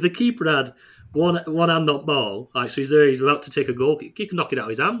kid, and if the keeper had one hand on ball, like so he's about to take a goal, he can knock it out of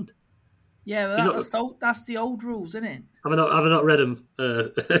his hand. Yeah, but that's the old rules, isn't it? Have I not read them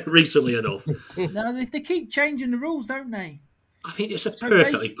recently enough? No, they keep changing the rules, don't they? I think it's a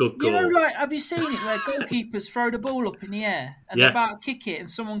perfectly good goal. You know, like, have you seen it where goalkeepers throw the ball up in the air and they're about to kick it and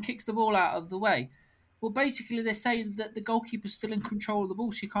someone kicks the ball out of the way? Well, basically, they're saying that the goalkeeper's still in control of the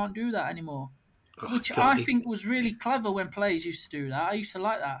ball, so you can't do that anymore. Which I think was really clever when players used to do that. I used to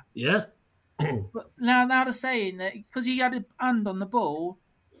like that. Yeah. But now they're saying that because he had a hand on the ball,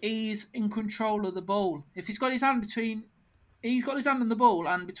 he's in control of the ball. If he's got his hand on the ball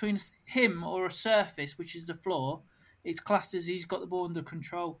and between him or a surface, which is the floor, it's classed as he's got the ball under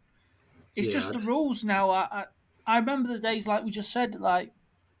control. It's just the rules now. I remember the days like we just said, like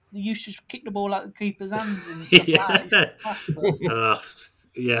they used to just kick the ball out of the keeper's hands and stuff like that. I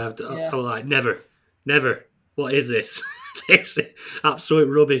was like, never. What is this? It's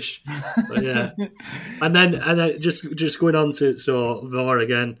absolute rubbish. But yeah, and then just going on to VAR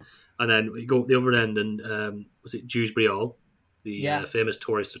again, and then we go up the other end, and was it Dewsbury Hall, the famous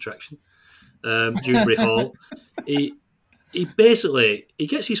tourist attraction? Dewsbury Hall. He basically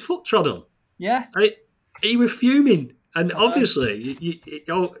gets his foot trod on. Yeah, he was fuming, and obviously it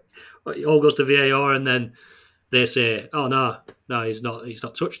all goes to VAR, and then they say, "Oh no, he's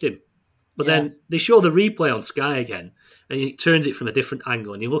not touched him." But then they show the replay on Sky again, and he turns it from a different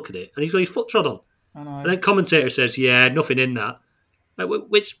angle, and you look at it, and he's got his foot trod on. I know. And then commentator says, "Yeah, nothing in that." Like,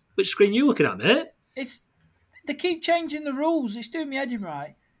 which screen are you looking at, mate? They keep changing the rules. It's doing me head in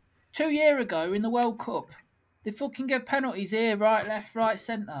right. 2 years ago in the World Cup, they fucking gave penalties here, right, left, right,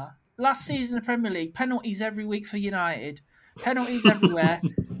 centre. Last season of the Premier League, penalties every week for United. Penalties everywhere.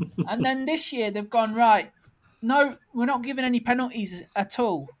 And then this year they've gone, right, no, we're not giving any penalties at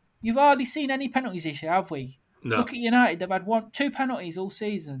all. You've hardly seen any penalties this year, have we? No. Look at United. They've had 2 penalties all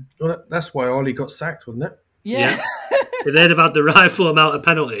season. Well, that's why Ollie got sacked, wasn't it? Yeah. If they'd have had the right full amount of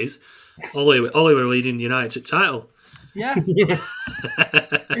penalties, Ollie were leading United to title. Yeah.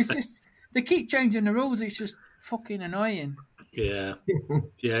 It's just, they keep changing the rules. It's just fucking annoying. Yeah.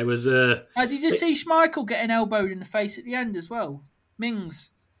 Yeah, it was... Did you see Schmeichel getting elbowed in the face at the end as well? Mings.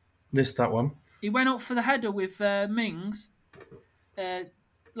 Missed that one. He went up for the header with Mings.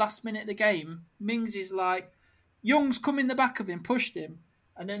 Last minute of the game, Mings is like, Young's come in the back of him, pushed him,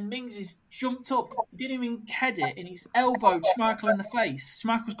 and then Mings is jumped up, didn't even head it, and he's elbowed Schmeichel in the face.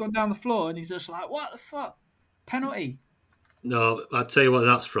 Schmeichel's gone down the floor, and he's just like, what the fuck? Penalty. No, I'll tell you what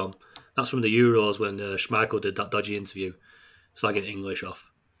that's from. That's from the Euros when Schmeichel did that dodgy interview, slagging English off.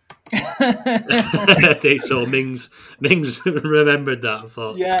 So Mings remembered that and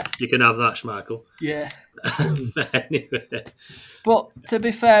thought, you can have that, Schmeichel. Yeah. Anyway. But to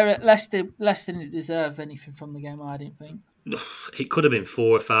be fair, Leicester didn't deserve anything from the game, I didn't think. It could have been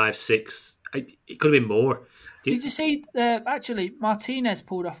 4, 5, 6. It could have been more. Did you see, actually, Martinez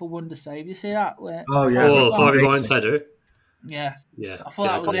pulled off a wonder save. You see that? Harvey Barnes header. Yeah. Yeah. I thought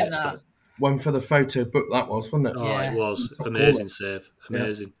that was in that. One for the photo book, that was, wasn't it? Oh, it was. Amazing save.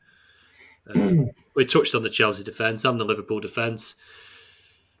 Amazing. We touched on the Chelsea defence and the Liverpool defence.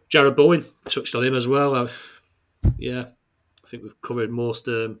 Jared Bowen, touched on him as well. I think we've covered most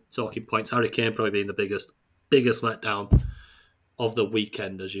talking points. Harry Kane probably being the biggest letdown of the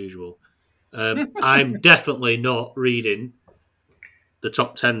weekend as usual. I'm definitely not reading the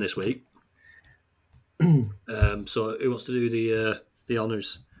top 10 this week. So who wants to do the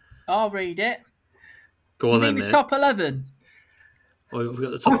honours? I'll read it. Go on then, the mate. top 11? Oh, we've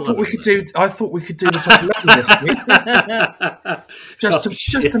got the top 11. I thought we could do the top 11 this week. just to mix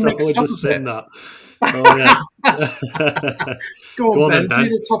it up a bit. That. Oh, yeah. Go on, Ben. Do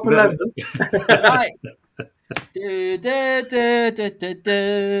the top 11. Right.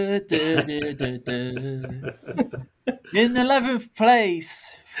 In 11th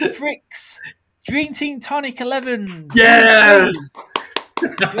place, Fricks Dream Team Tonic 11. Yes!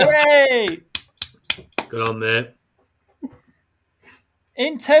 Hooray! Good on, mate.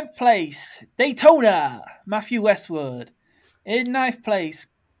 In 10th place, Daytona, Matthew Westwood. In 9th place,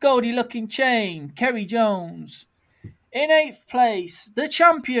 Goldie Looking Chain, Kerry Jones. In 8th place, the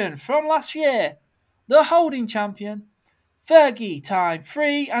champion from last year, the holding champion, Fergie Time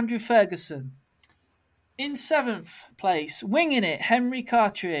 3, Andrew Ferguson. In 7th place, winging it, Henry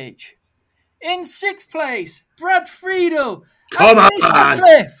Cartridge. In 6th place, Brad Friedel, Anthony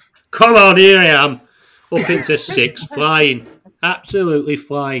Sutcliffe. Come on, here I am. Up into 6, flying. Absolutely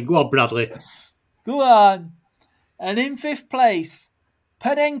flying. Go on, Bradley. Go on. And in 5th place,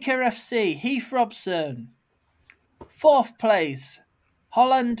 Penenka FC, Heath Robson. 4th place,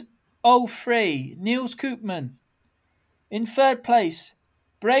 Holland 03, Niels Koopman. In 3rd place,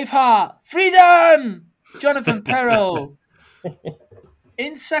 Braveheart, Freedom, Jonathan Perrow.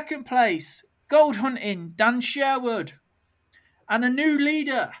 In 2nd place, Gold Hunting, Dan Sherwood. And a new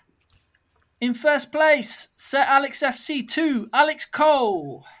leader. In 1st place, Sir Alex FC 2, Alex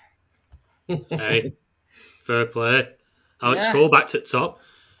Cole. Hey, fair play. Alex Cole back to the top.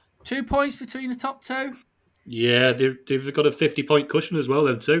 2 points between the top 2. Yeah, they've got a 50-point cushion as well,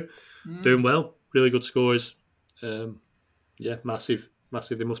 them two. Doing well. Really good scores. Massive.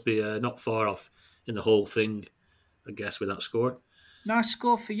 They must be not far off in the whole thing, I guess, with that score. Nice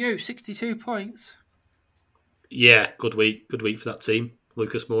score for you, 62 points. Yeah, good week for that team.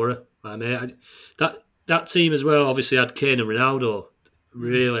 Lucas Moura, my mate. That team as well obviously had Kane and Ronaldo.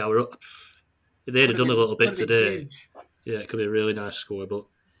 Really, if they'd have done a little bit today, yeah, it could be a really nice score. But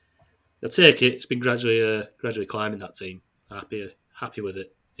I'll take it. It's been gradually climbing, that team. Happy with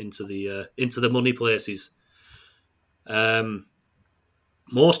it into the money places.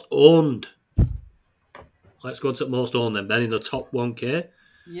 Most owned. Let's go to most owned then, Ben, in the top 1K.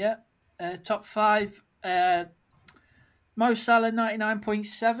 Yeah, top 5. Mo Salah 99.7.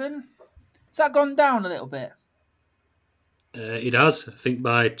 Has that gone down a little bit? It has, I think,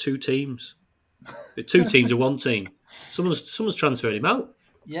 by 2 teams. 2 teams or 1 team. Someone's transferred him out.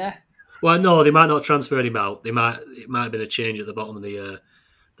 Yeah. Well, no, they might not transfer him out. It might have been a change at the bottom of the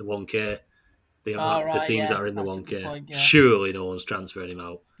 1K. The teams that are in the 1K. Point, yeah. Surely no one's transferred him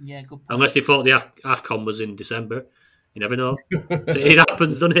out. Yeah, good point. Unless they thought the AFCON was in December. You never know. It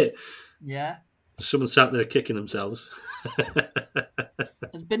happens, doesn't it? Yeah. Someone sat there kicking themselves.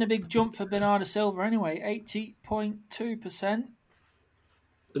 There's been a big jump for Bernardo Silva anyway, 80.2%.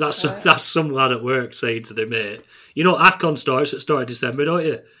 That's some lad at work saying to their mate, you know, AFCON starts at the start of December, don't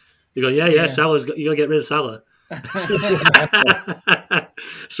you? You go, yeah. Salah's you got to get rid of Salah.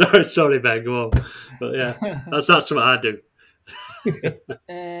 sorry, Ben, go on. But yeah, that's what I do.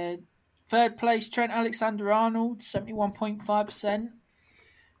 3rd place, Trent Alexander-Arnold, 71.5%.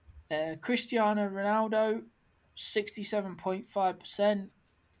 Cristiano Ronaldo, 67.5%.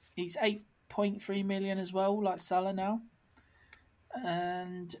 He's 8.3 million as well, like Salah now.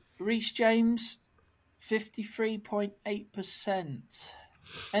 And Reece James, 53.8%.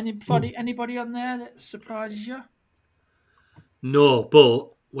 Anybody on there that surprises you? No, but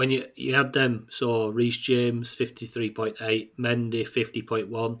when you had them, so Reece James 53.8, Mendy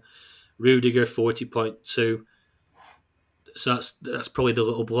 50.1, Rudiger 40.2. So that's probably the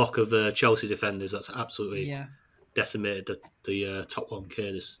little block of Chelsea defenders that's absolutely decimated the top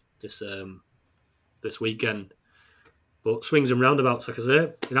 1K this weekend. But swings and roundabouts, like I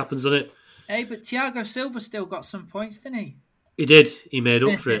say, it happens, doesn't it? Hey, but Thiago Silva still got some points, didn't he? He did. He made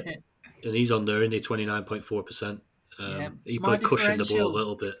up for it, and he's on there, isn't he? 29.4%. He probably cushioned the ball a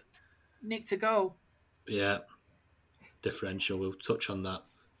little bit. Nick to go. Yeah, differential. We'll touch on that.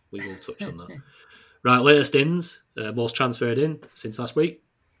 We will touch on that. Right, latest ins, most transferred in since last week.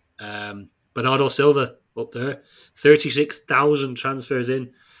 Bernardo Silva up there, 36,000 transfers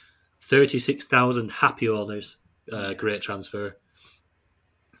in, 36,000 happy owners. Great transfer.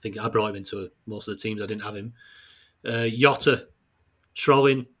 I think I brought him into most of the teams. I didn't have him. Jota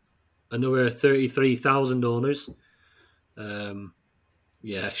trolling another 33,000 owners.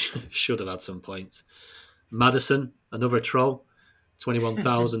 Should have had some points. Madison, another troll,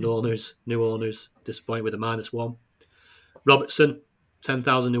 21,000 owners, new owners, disappointed with a -1. Robertson,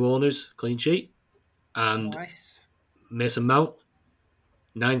 10,000 new owners, clean sheet. And Nice. Mason Mount,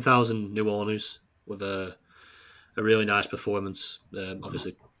 9,000 new owners with a really nice performance.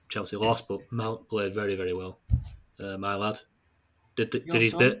 Obviously, Chelsea lost, but Mount played very, very well. My lad did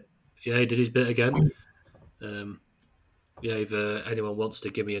his bit. Yeah, he did his bit again. If anyone wants to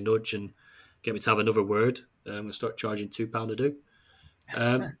give me a nudge and get me to have another word, I'm going to start charging £2 a do.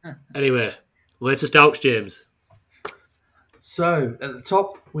 Anyway, latest outs, James. So at the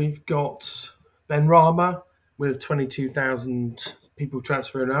top, we've got Ben Rama with 22,000 people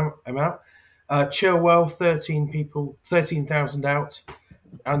transferring out. Chilwell, 13,000 out.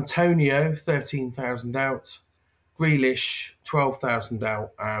 Antonio, 13,000 out. Grealish, 12,000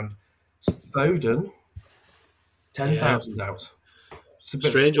 out. And Foden, 10,000 out. It's a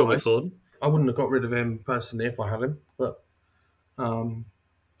bit strange on my Foden. I wouldn't have got rid of him personally if I had him, but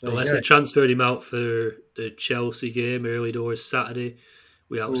unless they transferred him out for the Chelsea game early doors Saturday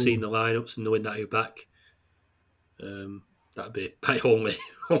without seeing the lineups and knowing that you're back. That'd be my only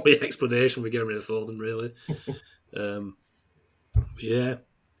explanation for getting rid of Foden, really. Yeah.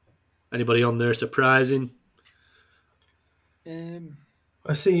 Anybody on there surprising?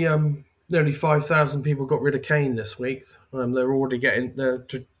 I see nearly 5,000 people got rid of Kane this week. They're already getting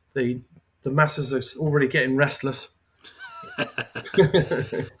the masses are already getting restless.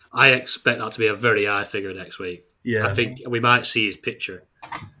 I expect that to be a very high figure next week. Yeah, I think we might see his picture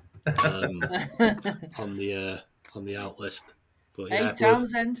on the out list. But hey,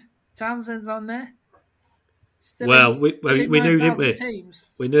 Townsend's on there. We knew, didn't we? Teams.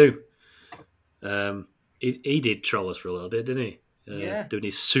 We knew. He did troll us for a little bit, didn't he? Doing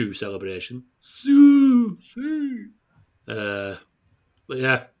his Sue celebration. Sue. But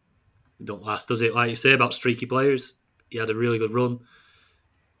yeah, it don't last, does it? Like you say about streaky players, he had a really good run,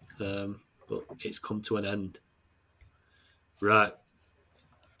 but it's come to an end. Right.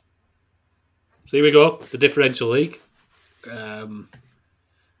 So here we go, the differential league.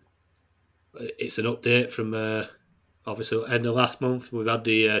 It's an update from obviously end of last month. We've had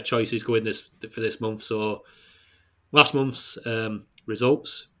the choices going for this month. So last month's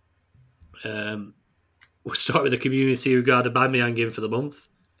results. We'll start with the community who got a Aubameyang in for the month,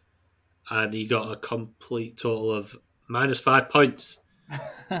 and he got a complete total of -5 points.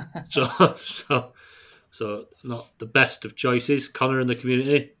 so not the best of choices. Connor in the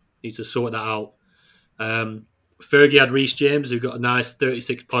community needs to sort that out. Fergie had Reece James, who got a nice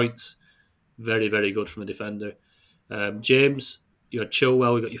 36 points. Very, very good from a defender. James, you had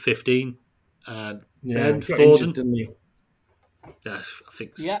Chilwell, who got you 15. And Ben Foden. Injured, didn't he? Yeah, I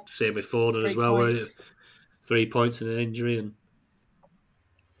think same with Foden as well. 3 points in an injury. And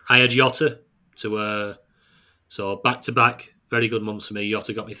I had Jota so back to back, very good months for me.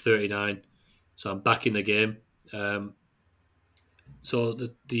 Jota got me 39, so I'm back in the game. So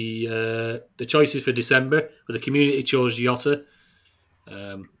the choices for December, but the community chose Jota.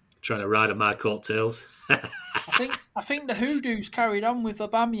 Trying to ride on my coattails. I think the Hoodoos carried on with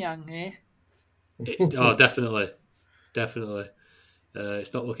Aubameyang here. Definitely.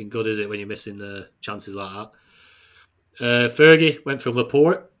 It's not looking good, is it, when you're missing the chances like that? Fergie went for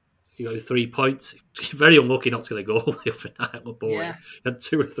Laporte. He got 3 points. Very unlucky not to get a goal the other night. Laporte had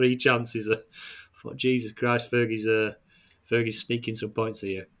 2 or 3 chances. I thought, Jesus Christ, Fergie's sneaking some points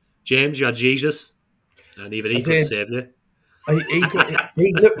here. James, you had Jesus, and even he couldn't save you. He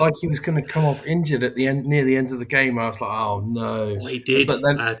looked like he was going to come off injured at the end, near the end of the game. I was like, "Oh no!" Well, he did. But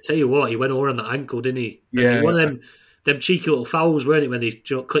then, I tell you what, he went over on the ankle, didn't he? Yeah. One of them cheeky little fouls, weren't it? When they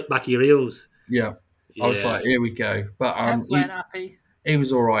click back of your heels. Yeah. I was like, "Here we go." But happy. He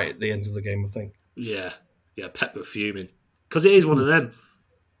was all right at the end of the game, I think. Yeah. Pep were fuming because it is one of them.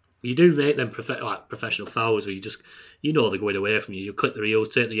 You do make them professional fouls where they're going away from you. You click the heels,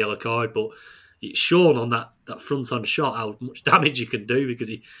 take the yellow card, but it's shown on that front-on shot how much damage you can do because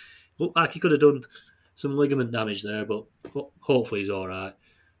he looked like he could have done some ligament damage there, but hopefully he's all right.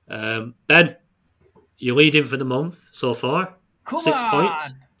 Ben, you're leading for the month so far. Come 6 on.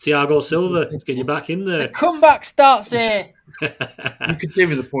 points. Thiago Silva, let's get you back in there. The comeback starts here. You could do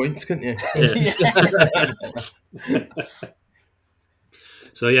with the points, couldn't you? Yeah.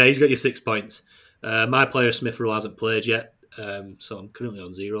 So, he's got you 6 points. My player, Smith Rowe, hasn't played yet, so I'm currently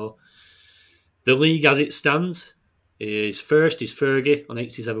on 0. The league as it stands is first is Fergie on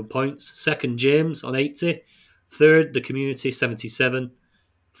 87 points. Second, James on 80. Third, the community, 77.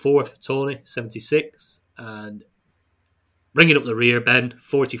 Fourth, Tony, 76. And bringing up the rear, Ben,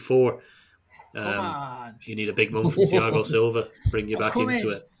 44. Come on. You need a big month from Thiago Silva. Bring you back into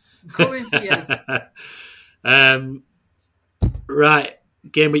it. I'm coming for you. Right,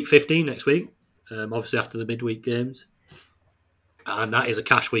 game week 15 next week. Obviously after the midweek games. And that is a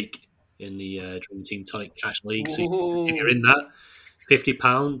cash week in the Dream Team Tonic Cash League. So if you're in that,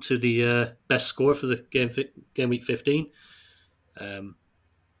 £50 to the best score for the game week 15.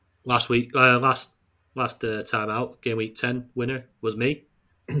 Last time out, game week 10 winner was me.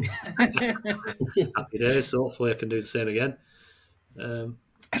 Happy days. So hopefully I can do the same again.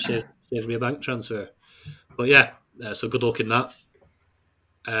 Saves me a bank transfer. But yeah, so good luck in that.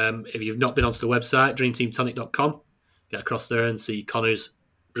 If you've not been onto the website, dreamteamtonic.com, get across there and see Connor's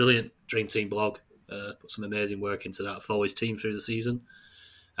brilliant Dream Team blog. Put some amazing work into that for his team through the season.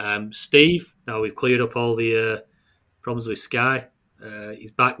 Steve, now we've cleared up all the problems with Sky.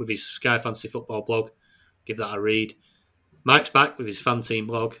 He's back with his Sky Fantasy Football blog. Give that a read. Mike's back with his fan team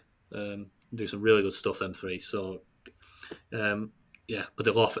blog. Do some really good stuff, them three. So, put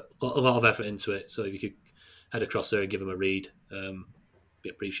a lot of effort into it. So if you could head across there and give them a read, be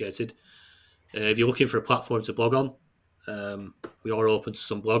appreciated. If you're looking for a platform to blog on, we are open to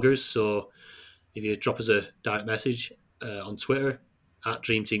some bloggers. So if you drop us a direct message on Twitter at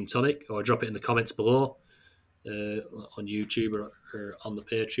Dream Team Tonic, or drop it in the comments below on YouTube or on the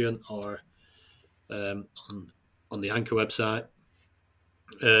Patreon or on the Anchor website.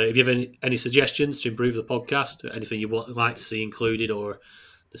 If you have any suggestions to improve the podcast, or anything you would like to see included, or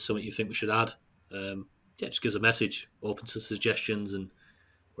there's something you think we should add, just give us a message. Open to suggestions, and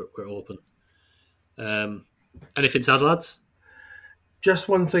we're open. Anything to add, lads? Just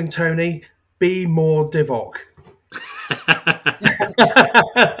one thing, Tony. Be more Divock.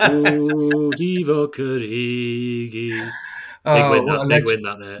 Divock Origi. Big win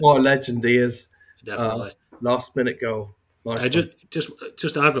that, mate. What a legend he is. Definitely. Last minute goal. Nice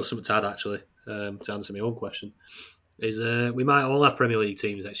just I've got something to add, actually, to answer my own question. Is we might all have Premier League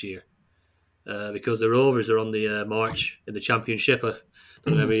teams next year because the Rovers are on the march in the Championship. I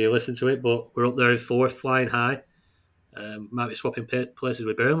don't know if you listen to it, but we're up there in fourth, flying high. Might be swapping places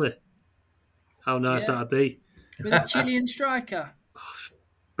with Burnley. How nice that'd be. With a Chilean striker.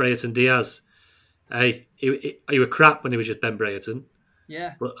 Brereton Diaz. Hey, he was crap when he was just Ben Brereton.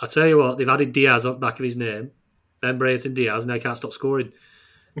 Yeah. But I tell you what, they've added Diaz on the back of his name. Ben Brereton Diaz, and they can't stop scoring.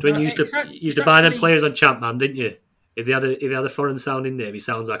 Dwayne used to buy them players on Champman, didn't you? If they had a foreign sounding name, he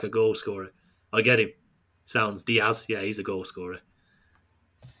sounds like a goal scorer. I get him. Sounds Diaz. Yeah, he's a goal scorer.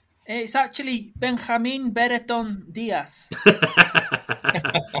 It's actually Benjamin Brereton Diaz.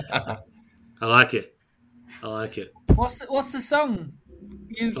 I like it. What's the song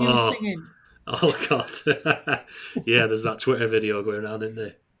you were singing? Oh God. Yeah, there's that Twitter video going around, isn't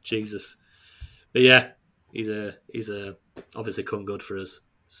there? Jesus. But yeah, he's obviously come good for us.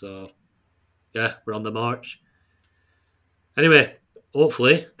 So yeah, we're on the march. Anyway,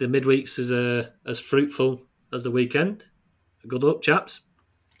 hopefully the midweeks is as fruitful as the weekend. Good luck, chaps.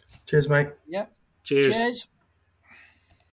 Cheers, mate. Yep. Cheers. Cheers.